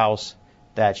into a house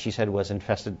that she said was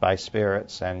infested by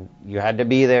spirits, and you had to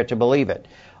be there to believe it.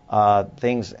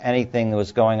 Anything that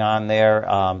was going on there.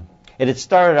 It had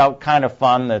started out kind of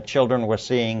fun. The children were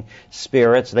seeing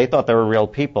spirits. They thought they were real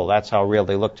people. That's how real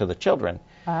they looked to the children.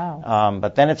 Wow.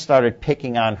 But then it started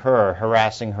picking on her,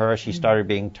 harassing her. She started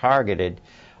being targeted.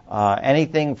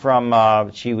 Anything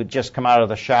from she would just come out of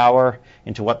the shower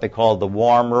into what they called the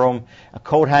warm room. A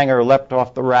coat hanger leapt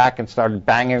off the rack and started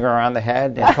banging her on the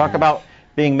head. And talk about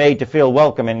being made to feel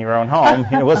welcome in your own home.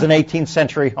 It was an 18th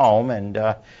century home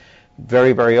and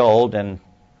very, very old. And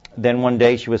then one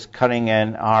day she was cutting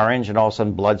an orange and all of a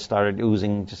sudden blood started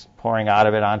oozing, just pouring out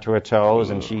of it onto her toes,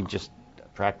 and she just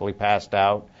practically passed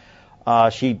out.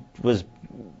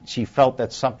 She felt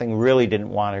that something really didn't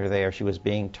want her there. She was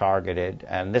being targeted,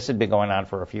 and this had been going on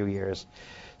for a few years.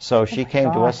 So she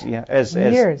came to us as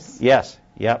years. Yes,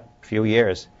 a few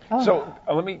years. Oh. So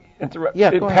let me interrupt. Yeah,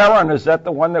 Perrin, is that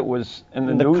the one that was in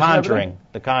the news? Conjuring.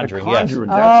 The Conjuring. Yes.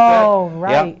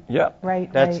 Right. Yeah.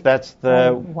 Right. That's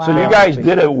the. Wow. So you guys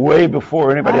did it way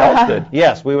before anybody else did.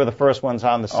 Yes, we were the first ones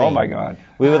on the scene. Oh my God.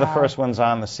 We were the first ones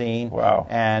on the scene. Wow.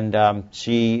 And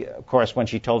she, of course, when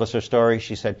she told us her story,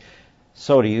 she said,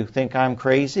 "So do you think I'm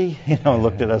crazy?"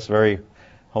 Looked at us very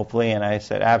hopefully, and I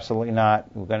said, "Absolutely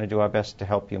not. We're going to do our best to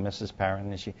help you, Mrs. Perrin."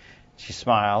 And she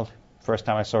smiled. First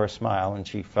time I saw her smile, and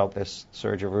she felt this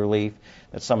surge of relief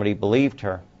that somebody believed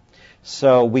her.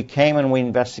 So we came and we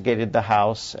investigated the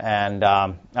house, and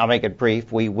I'll make it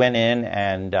brief. We went in,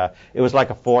 and it was like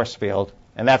a force field,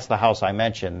 and that's the house I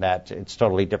mentioned. That it's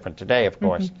totally different today, of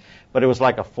course, but it was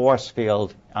like a force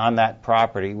field on that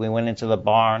property. We went into the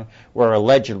barn where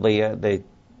allegedly the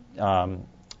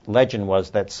legend was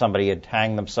that somebody had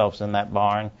hanged themselves in that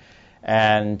barn,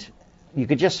 and you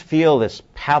could just feel this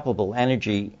palpable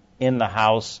energy in the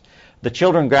house. The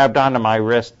children grabbed onto my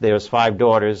wrist. There was 5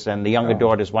 daughters, and the younger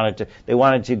daughters wanted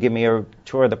to give me a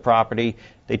tour of the property.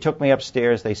 They took me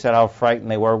upstairs. They said how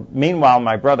frightened they were. Meanwhile,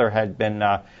 my brother had been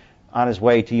on his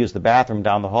way to use the bathroom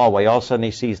down the hallway. All of a sudden, he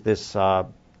sees this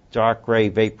dark gray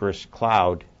vaporous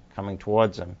cloud coming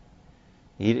towards him.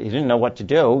 He didn't know what to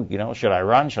do. Should I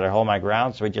run? Should I hold my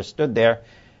ground? So he just stood there,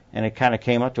 and it kind of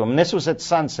came up to him. And this was at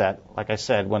sunset, like I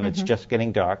said, when it's just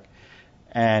getting dark.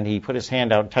 And he put his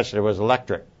hand out and touched it. It was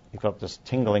electric. He felt this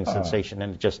tingling sensation,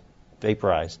 and it just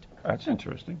vaporized. That's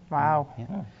interesting. Wow.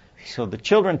 Yeah. So the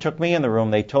children took me in the room.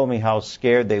 They told me how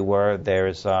scared they were.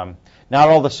 There's not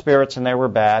all the spirits in there were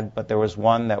bad, but there was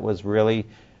one that was really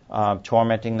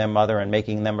tormenting their mother and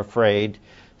making them afraid.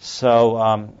 So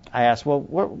I asked, well,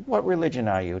 what religion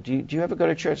are you? Do you ever go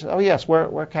to church? Oh, yes,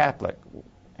 we're Catholic.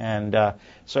 And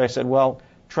so I said, well,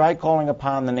 try calling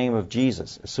upon the name of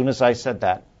Jesus. As soon as I said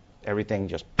that, everything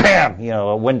just bam,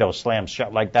 a window slammed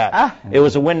shut like that. It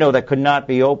was a window that could not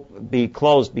be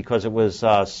closed because it was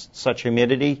such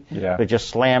humidity. Yeah. It just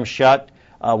slammed shut.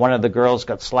 One of the girls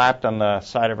got slapped on the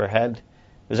side of her head.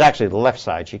 It was actually the left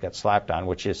side she got slapped on,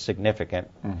 which is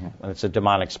significant. When it's a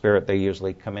demonic spirit, they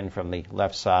usually come in from the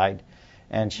left side.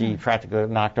 And she practically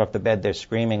knocked off the bed. They're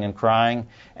screaming and crying.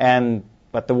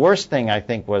 But the worst thing, I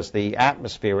think, was the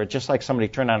atmosphere. It just like somebody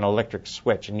turned on an electric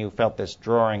switch, and you felt this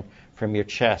drawing from your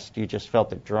chest. You just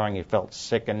felt it drawing. You felt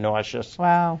sick and nauseous.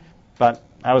 Wow. But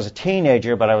I was a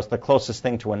teenager, but I was the closest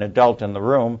thing to an adult in the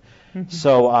room.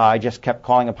 So I just kept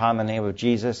calling upon the name of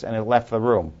Jesus, and it left the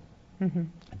room.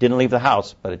 Didn't leave the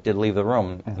house, but it did leave the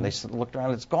room. And they looked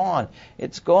around, it's gone.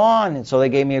 It's gone. And so they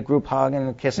gave me a group hug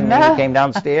and kissing me. They came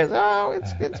downstairs. Oh,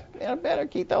 it's better.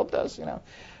 Keith helped us,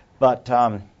 But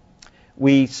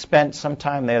we spent some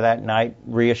time there that night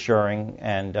reassuring.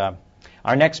 And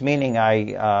our next meeting,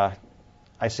 I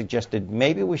suggested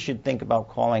maybe we should think about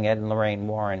calling Ed and Lorraine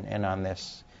Warren in on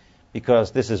this,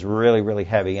 because this is really, really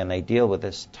heavy, and they deal with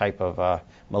this type of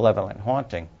malevolent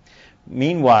haunting.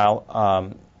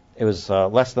 Meanwhile, it was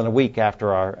less than a week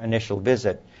after our initial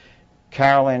visit.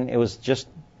 Carolyn, it was just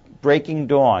breaking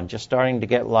dawn, just starting to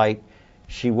get light.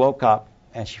 She woke up,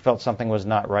 and she felt something was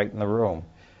not right in the room.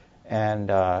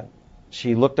 And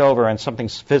she looked over, and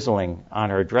something's fizzling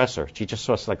on her dresser. She just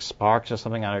saw like sparks or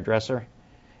something on her dresser,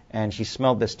 and she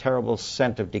smelled this terrible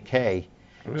scent of decay.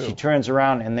 Ew. She turns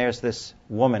around, and there's this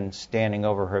woman standing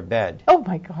over her bed. Oh,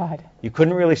 my God. You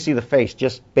couldn't really see the face.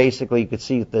 Just basically you could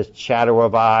see the shadow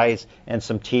of eyes and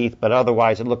some teeth, but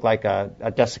otherwise it looked like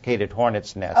a desiccated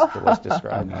hornet's nest, it was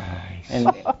described. Nice.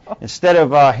 And instead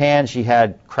of hands, she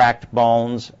had cracked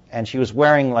bones, and she was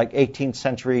wearing like 18th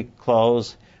century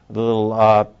clothes with a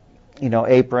little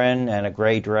apron and a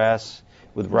gray dress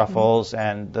with ruffles.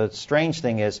 And the strange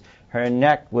thing is her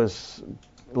neck was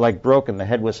like broken. The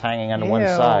head was hanging on one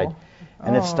side.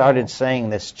 And it started saying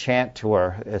this chant to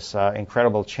her, this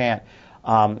incredible chant.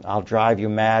 I'll drive you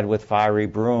mad with fiery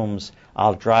brooms.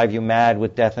 I'll drive you mad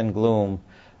with death and gloom.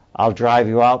 I'll drive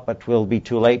you out, but 'twill be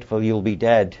too late, for you'll be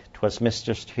dead. 'Twas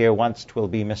mistress here once, 'twill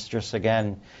be mistress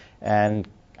again. And,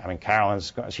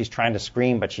 she's trying to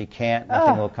scream, but she can't.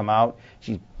 Nothing will come out.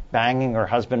 She's banging her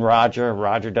husband, Roger.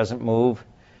 Roger doesn't move.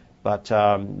 But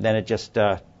then it just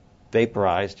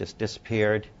vaporized, just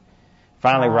disappeared.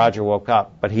 Finally, Roger woke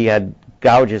up, but he had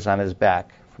gouges on his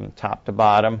back from top to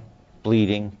bottom,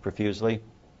 bleeding profusely.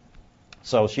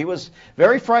 So she was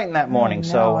very frightened that morning.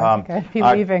 I think I'd be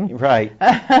leaving. Right.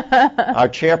 Our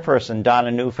chairperson,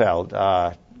 Donna Neufeld,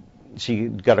 she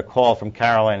got a call from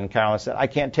Carolyn, and Carolyn said, I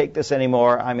can't take this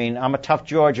anymore. I mean, I'm a tough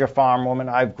Georgia farm woman.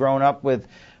 I've grown up with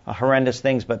horrendous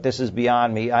things, but this is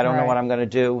beyond me. I don't know what I'm going to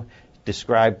do.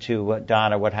 Described to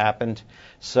Donna what happened.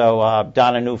 So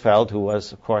Donna Neufeld, who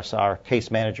was, of course, our case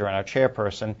manager and our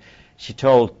chairperson, she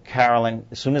told Carolyn,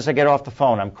 as soon as I get off the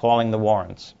phone, I'm calling the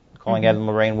Warrens. Calling Ed and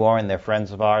Lorraine Warren. They're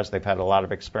friends of ours. They've had a lot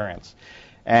of experience.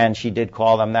 And she did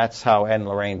call them. That's how Ed and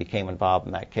Lorraine became involved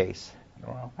in that case.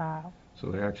 Wow. So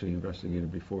they actually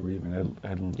investigated before we even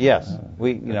had Yes.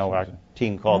 Our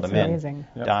team called them in. Amazing.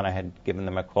 Yep. Donna had given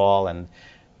them a call, and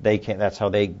that's how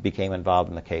they became involved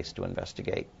in the case to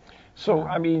investigate. So,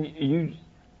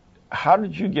 how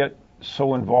did you get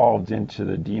so involved into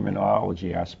the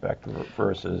demonology aspect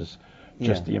versus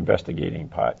just the investigating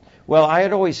part? Well, I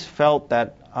had always felt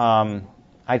that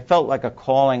I felt like a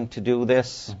calling to do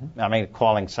this. I mean,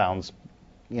 calling sounds,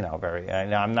 very.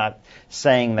 I'm not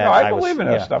saying that. No, I believe in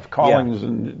that stuff. Callings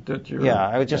and that you're. Yeah,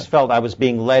 I just felt I was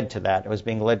being led to that.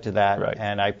 Right.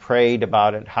 And I prayed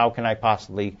about it. How can I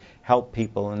possibly help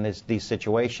people in these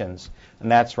situations?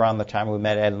 And that's around the time we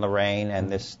met Ed and Lorraine,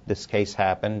 and this case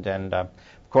happened. And of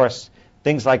course,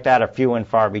 things like that are few and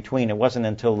far between. It wasn't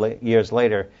until years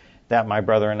later that my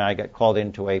brother and I got called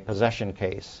into a possession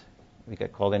case. We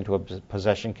got called into a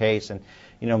possession case, and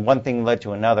one thing led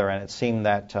to another, and it seemed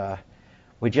that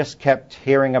we just kept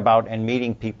hearing about and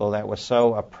meeting people that were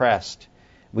so oppressed.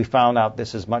 We found out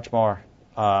this is much more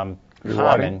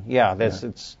common. Yeah,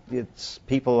 it's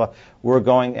people were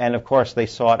going, and of course they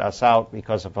sought us out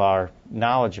because of our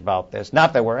knowledge about this.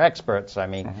 Not that we're experts. I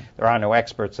mean, there are no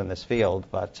experts in this field,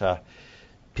 but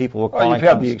people were calling. Well, you've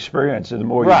had the experience, and the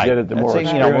more you get it, the more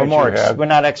experience you have. We're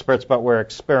not experts, but we're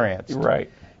experienced.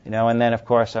 Right. And then, of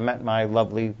course, I met my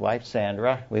lovely wife,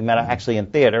 Sandra. We met actually in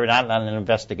theater, not on an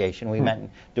investigation. We met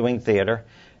doing theater.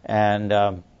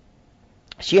 And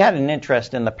she had an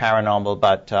interest in the paranormal,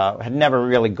 but had never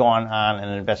really gone on an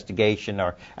investigation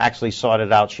or actually sought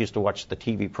it out. She used to watch the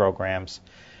TV programs.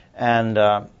 And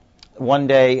one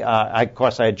day, I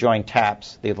had joined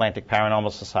TAPS, the Atlantic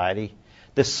Paranormal Society.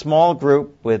 This small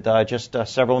group with just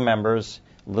several members,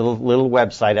 little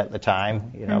website at the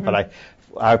time, but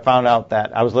I found out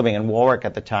that I was living in Warwick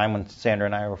at the time when Sandra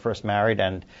and I were first married,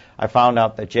 and I found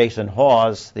out that Jason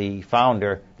Hawes, the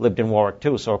founder, lived in Warwick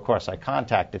too. So of course I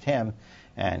contacted him,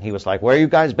 and he was like, "Where you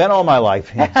guys been all my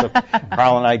life?" So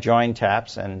Carl and I joined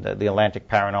TAPS and the Atlantic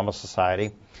Paranormal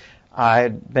Society. I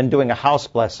had been doing a house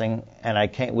blessing, and I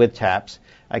came with TAPS.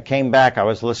 I came back. I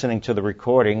was listening to the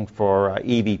recording for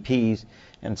EVPs,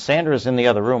 and Sandra's in the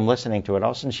other room listening to it.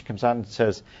 All of a sudden she comes out and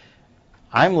says,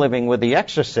 I'm living with the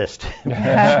exorcist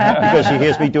because she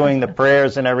hears me doing the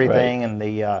prayers and everything, and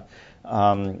the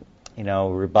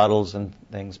rebuttals and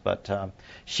things. But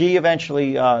she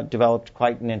eventually developed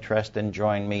quite an interest and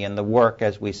joined me in the work,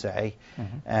 as we say.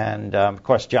 And, of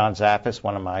course, John Zappis,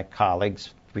 one of my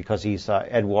colleagues, because he's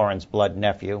Ed Warren's blood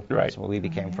nephew. Right. So we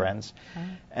became friends.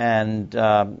 And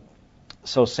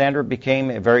so Sandra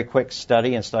became a very quick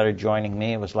study and started joining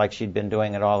me. It was like she'd been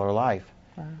doing it all her life.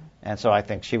 And so I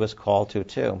think she was called to,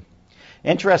 too.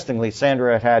 Interestingly,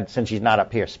 Sandra had, since she's not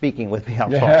up here speaking with me,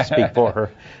 I'll speak for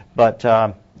her, but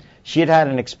she had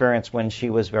an experience when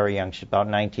she was very young. She's about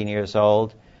 19 years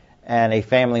old, and a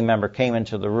family member came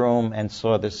into the room and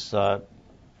saw this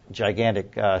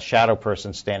gigantic shadow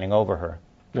person standing over her.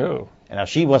 Oh. And now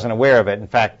she wasn't aware of it. In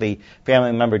fact, the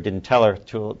family member didn't tell her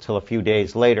till a few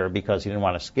days later because he didn't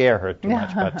want to scare her too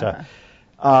much. But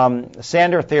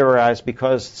Sandra theorized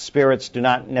because spirits do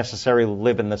not necessarily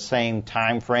live in the same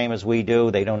time frame as we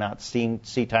do. They do not see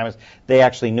time. They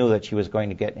actually knew that she was going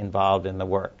to get involved in the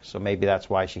work. So maybe that's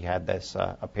why she had this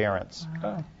appearance.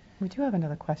 Wow. We do have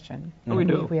another question. We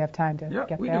do. If we have time to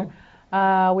get we there.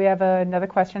 do. We have another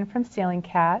question from Stealing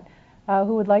Cat,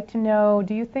 who would like to know,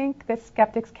 do you think that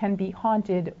skeptics can be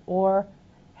haunted or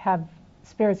have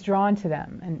spirits drawn to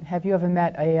them? And have you ever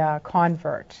met a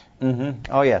convert?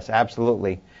 Oh, yes,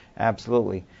 absolutely.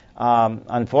 Absolutely.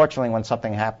 Unfortunately, when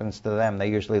something happens to them, they're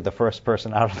usually the first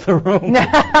person out of the room.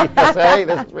 Because, hey,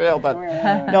 this is real. But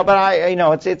no,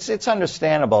 but it's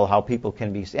understandable how people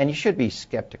can be, and you should be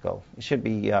skeptical. You should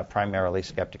be primarily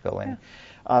skeptical. And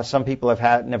some people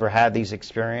have never had these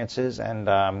experiences, and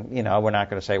we're not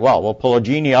going to say, well, we'll pull a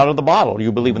genie out of the bottle. Do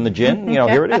you believe in the gin?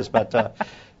 Here it is. But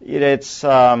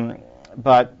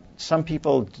but some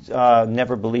people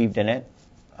never believed in it.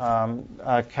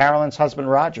 Carolyn's husband,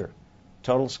 Roger,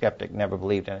 total skeptic, never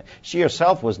believed in it. She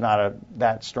herself was not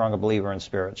that strong a believer in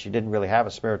spirits. She didn't really have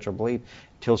a spiritual belief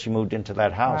until she moved into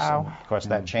that house. Wow. And, of course,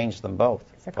 that changed them both.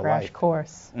 It's a for crash life.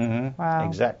 course. Wow.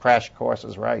 Exact crash course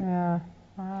is right. Yeah.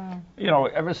 Wow.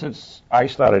 Ever since I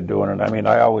started doing it,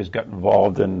 I always got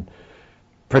involved in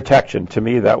protection. To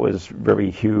me, that was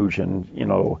very huge. And,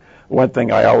 one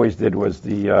thing I always did was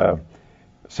the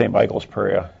St. Michael's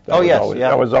Prayer.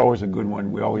 That was always a good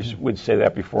one. We always would say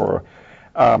that before.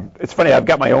 It's funny, I've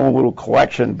got my own little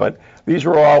collection, but these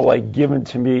were all given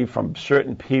to me from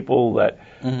certain people that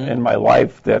in my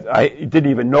life that I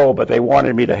didn't even know, but they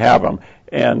wanted me to have them.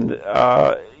 And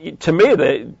to me,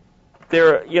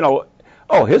 they're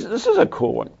this is a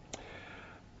cool one.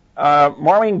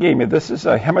 Maureen gave me, this is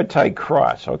a hematite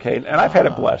cross, okay, and I've had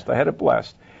it blessed. I had it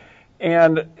blessed.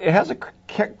 And it has a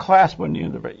clasp on the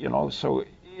end of it, so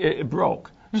it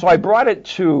broke. So I brought it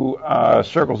to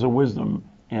Circles of Wisdom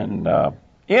in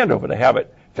Andover to have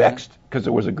it fixed because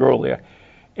there was a girl there.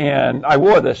 And I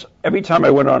wore this every time I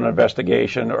went on an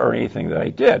investigation or anything that I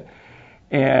did.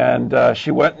 And she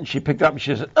went and she picked it up and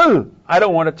she said, "Oh, I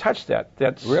don't want to touch that.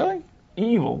 That's really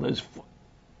evil. There's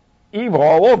evil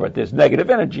all over it. There's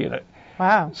negative energy in it."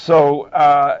 Wow. So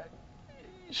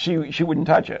she wouldn't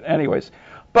touch it. Anyways,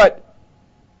 but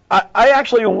I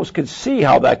actually almost could see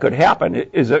how that could happen.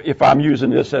 Is if I'm using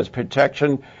this as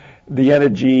protection, the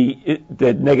energy,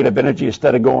 the negative energy,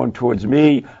 instead of going towards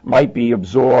me, might be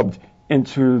absorbed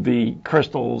into the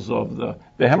crystals of the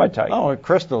hematite. Oh,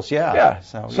 crystals, yeah. Yeah.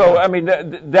 So yeah.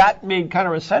 That made kind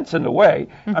of a sense in a way.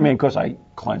 Because I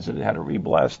cleansed it, had it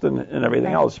re-blessed and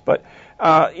everything else. But,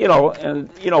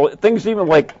 things even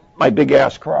like my big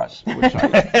ass cross. Which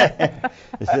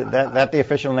Is that the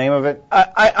official name of it?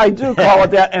 I do call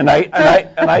it that, and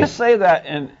I say that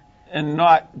and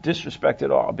not disrespect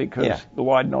at all because the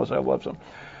Lord knows I love them.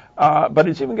 But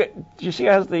it's even good. Do you see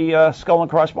it has the skull and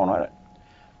crossbone on it?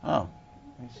 Oh,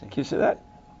 let me see. Can you see that?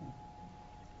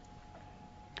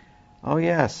 Oh,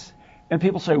 yes. And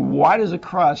people say, why does a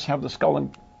cross have the skull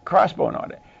and crossbone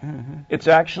on it? It's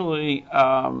actually,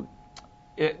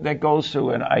 that goes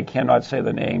to, and I cannot say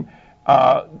the name,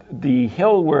 the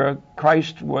hill where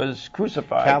Christ was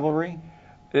crucified. Calvary?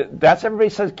 That's, everybody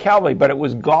says Calvary, but it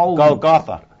was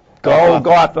Golgotha.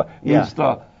 Golgotha means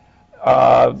the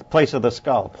place of the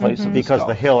skull. Because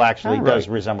the hill actually does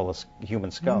resemble a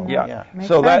human skull. Yeah.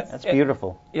 So that's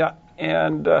beautiful. Yeah,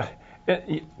 and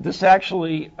this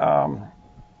actually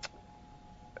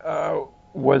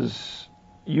was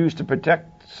used to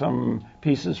protect some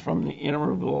pieces from the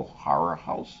Amityville Horror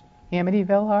House.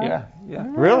 Amityville Horror? Yeah.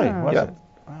 Really? Was Yeah. it?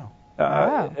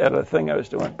 Wow. At a thing I was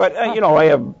doing. But, I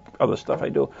have other stuff I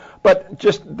do. But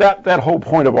just that whole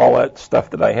point of all that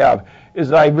stuff that I have is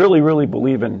that I really, really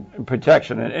believe in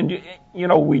protection. And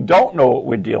we don't know what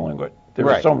we're dealing with. There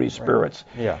are so many spirits.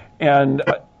 Right. Yeah. And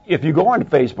if you go on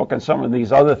Facebook and some of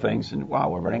these other things, and wow,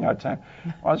 we're running out of time.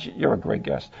 Well, you're a great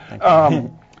guest.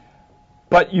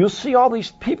 But you'll see all these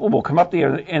people will come up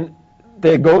there, and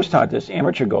they're ghost hunters,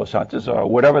 amateur ghost hunters, or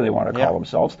whatever they want to call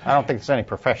themselves. I don't think there's any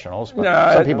professionals, but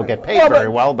No, some people get paid very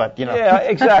well, but, you know. Yeah,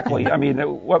 exactly. I mean,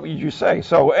 what would you say?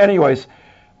 So anyways,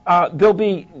 they'll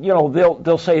be,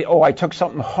 they'll say, oh, I took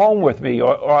something home with me,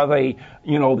 or they,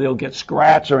 they'll get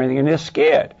scratched or anything, and they're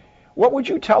scared. What would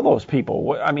you tell those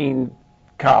people? I mean,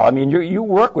 Carl, I mean, you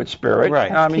work with spirit.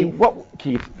 Right. I mean,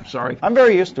 Keith, sorry. I'm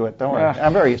very used to it, don't worry.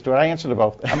 I'm very used to it. I answer to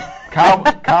both.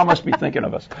 Carl must be thinking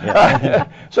of us. Yeah.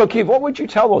 So, Keith, what would you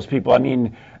tell those people? I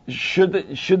mean, should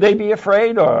they be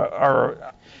afraid,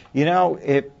 or?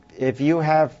 If you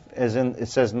have, as it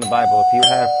says in the Bible, if you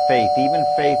have faith, even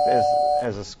faith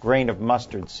as a grain of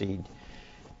mustard seed,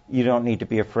 you don't need to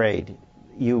be afraid.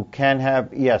 You can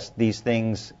have, yes, these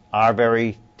things are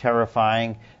very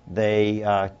terrifying.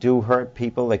 They do hurt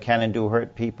people. They can and do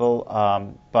hurt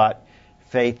people. But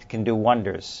faith can do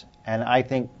wonders. And I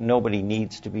think nobody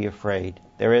needs to be afraid.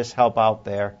 There is help out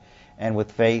there. And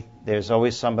with faith, there's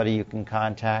always somebody you can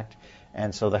contact.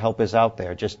 And so the help is out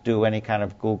there. Just do any kind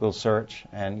of Google search,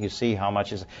 and you see how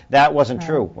much is. That wasn't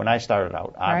true when I started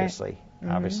out, obviously.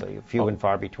 Right. Obviously, few and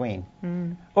far between.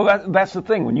 Well, that's the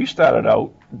thing. When you started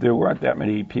out, there weren't that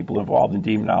many people involved in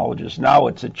demonologists. Now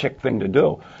it's a chick thing to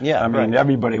do. Yeah, I mean,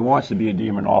 everybody wants to be a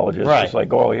demonologist. Right. It's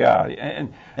like, oh, yeah.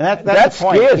 And that's that the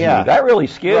point. scares Yeah. me. That really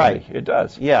scares Right. me. It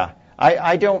does. Yeah.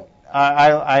 I don't.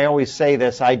 I always say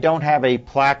this. I don't have a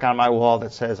plaque on my wall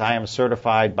that says I am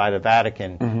certified by the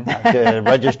Vatican, to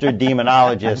registered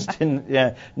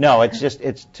demonologist. No, it's just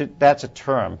that's a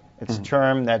term. It's a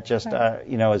term that just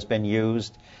has been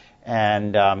used,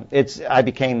 and I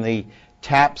became the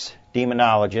TAPS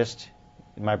demonologist.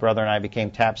 My brother and I became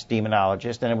TAPS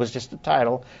demonologist, and it was just a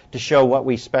title to show what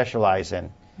we specialize in.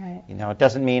 Right. It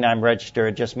doesn't mean I'm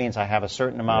registered. It just means I have a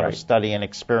certain amount of study and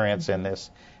experience in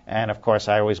this. And, of course,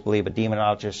 I always believe a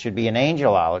demonologist should be an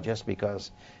angelologist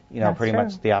because, That's pretty true.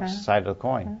 much the opposite side of the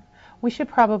coin. We should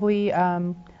probably,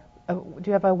 do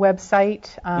you have a website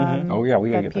Oh, yeah,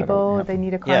 we gotta that get that people, over, yeah. they need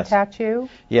to contact you?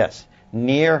 Yes.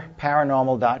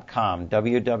 nearparanormal.com,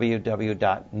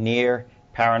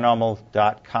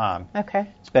 www.nearparanormal.com. Okay.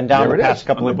 It's been down There the it past is,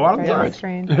 couple on of the bottom Right there. on the It's-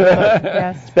 screen.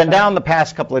 Yes. It's been down the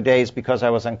past couple of days because I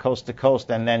was on coast to coast,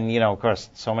 and then, of course,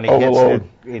 so many hits Overload.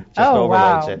 it just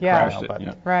overloads it. Yeah. Crashed it, But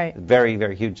yeah. Right. very,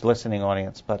 very huge listening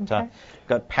audience. But Okay.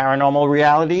 got Paranormal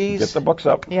Realities. Get the books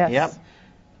up. Yes. Yep.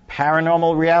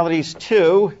 Paranormal Realities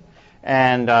 2.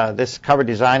 And this cover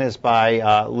design is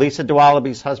by Lisa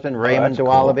Dualaby's husband, Raymond that's cool.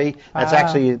 Dualaby. That's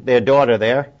actually their daughter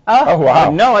there. Oh, wow. I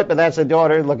know it, but that's a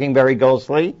daughter looking very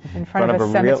ghostly. In front of a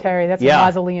real- cemetery. That's a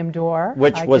mausoleum door.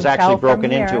 Which I was can actually tell from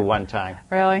broken into here. one time.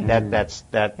 Really?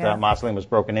 That Yeah. mausoleum was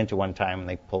broken into one time, and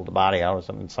they pulled the body out or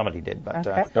something. Somebody did, but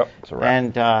Okay. Yep, it's a wrap.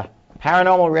 and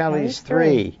Paranormal Realities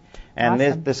 3. And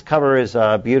Awesome. this cover is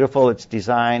beautiful. It's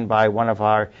designed by one of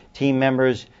our team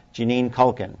members, Janine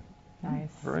Culkin. Nice.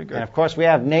 Very And good. of course, we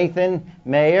have Nathan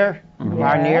Mayer,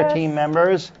 our near Yes. team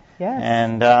members, Yes.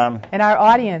 and And our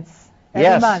audience every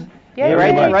yes, month. yeah,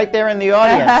 Yay. right there in the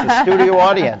audience, the studio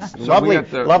audience, we lovely, got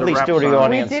the lovely wrap studio sign. We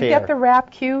audience did here. get the wrap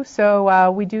cue,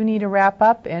 so we do need to wrap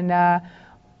up, and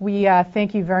we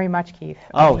thank you very much, Keith.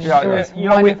 Oh, It Yeah, was we'd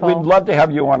wonderful. love to have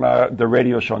you on the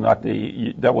radio show, not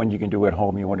that one you can do at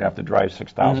home. You wouldn't have to drive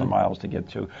 6,000 miles to get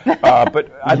to. But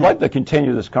I'd like to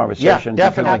continue this Yeah, conversation.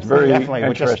 definitely, because It's very definitely. We're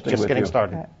interesting just with getting you.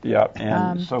 started. Yeah,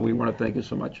 and so we want to thank you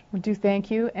so much. We do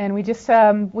thank you, and we just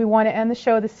we want to end the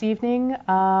show this evening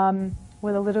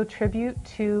with a little tribute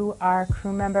to our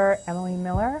crew member Emily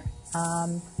Miller,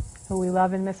 who we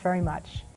love and miss very much.